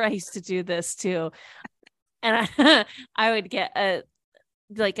remember I used to do this too. And I would get a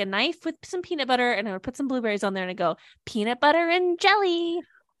knife with some peanut butter and I would put some blueberries on there and I go, peanut butter and jelly.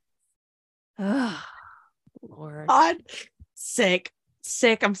 Oh, Lord. God. Sick.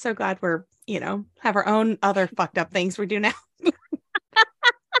 I'm so glad we're, have our own other fucked up things we do now.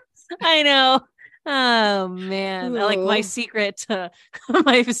 I know. Oh man. I like my secret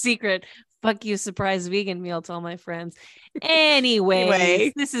fuck you surprise vegan meal to all my friends.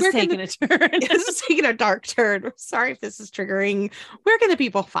 Anyway, this is taking a turn. This is taking a dark turn. I'm sorry if this is triggering. Where can the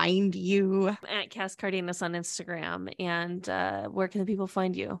people find you? At Cass Cardenas on Instagram. And where can the people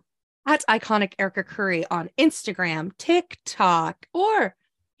find you? At Iconic Erica Curry on Instagram, TikTok, or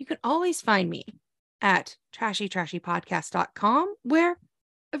you can always find me at trashytrashypodcast.com, where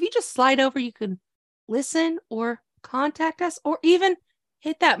if you just slide over, you can listen or contact us, or even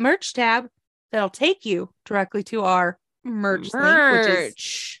hit that merch tab that'll take you directly to our merch. Link, which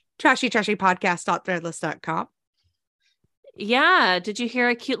is trashytrashypodcast.threadless.com. Yeah. Did you hear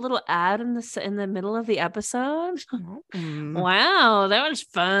a cute little ad in the middle of the episode? Wow, that was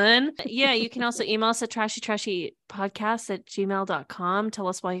fun. Yeah, you can also email us at trashytrashypodcast@gmail.com. Tell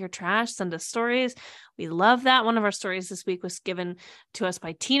us why you're trash. Send us stories. We love that. One of our stories this week was given to us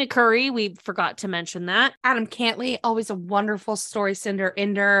by Tina Curry. We forgot to mention that. Adam Cantley, always a wonderful story sender.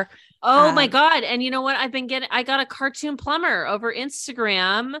 Oh my God. And you know what? I got a cartoon plumber over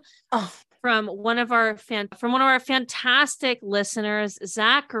Instagram. From one of our fantastic listeners,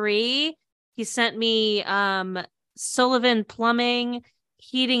 Zachary. He sent me Sullivan Plumbing,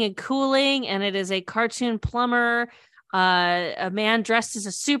 Heating and Cooling, and it is a cartoon plumber, a man dressed as a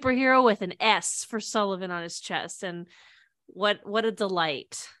superhero with an S for Sullivan on his chest. And what a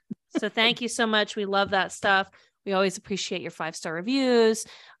delight. So thank you so much. We love that stuff. We always appreciate your 5-star reviews.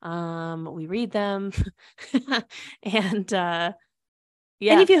 We read them. And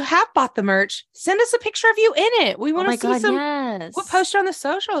yeah. And if you have bought the merch, send us a picture of you in it. We want to see some. Yes. We'll post it on the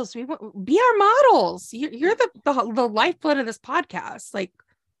socials. We want, be our models. You're the lifeblood of this podcast. Like,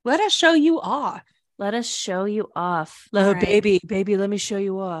 let us show you off. Let us show you off. Oh, right. baby, let me show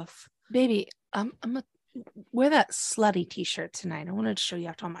you off. Baby, I'm gonna wear that slutty t-shirt tonight. I wanted to show you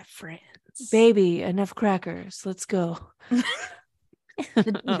off to all my friends. Baby, enough crackers. Let's go.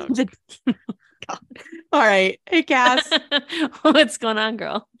 God. All right. Hey, Cass. What's going on,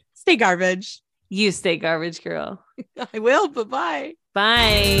 girl? Stay garbage. You stay garbage, girl. I will. Bye-bye.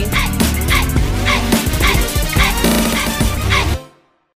 Bye.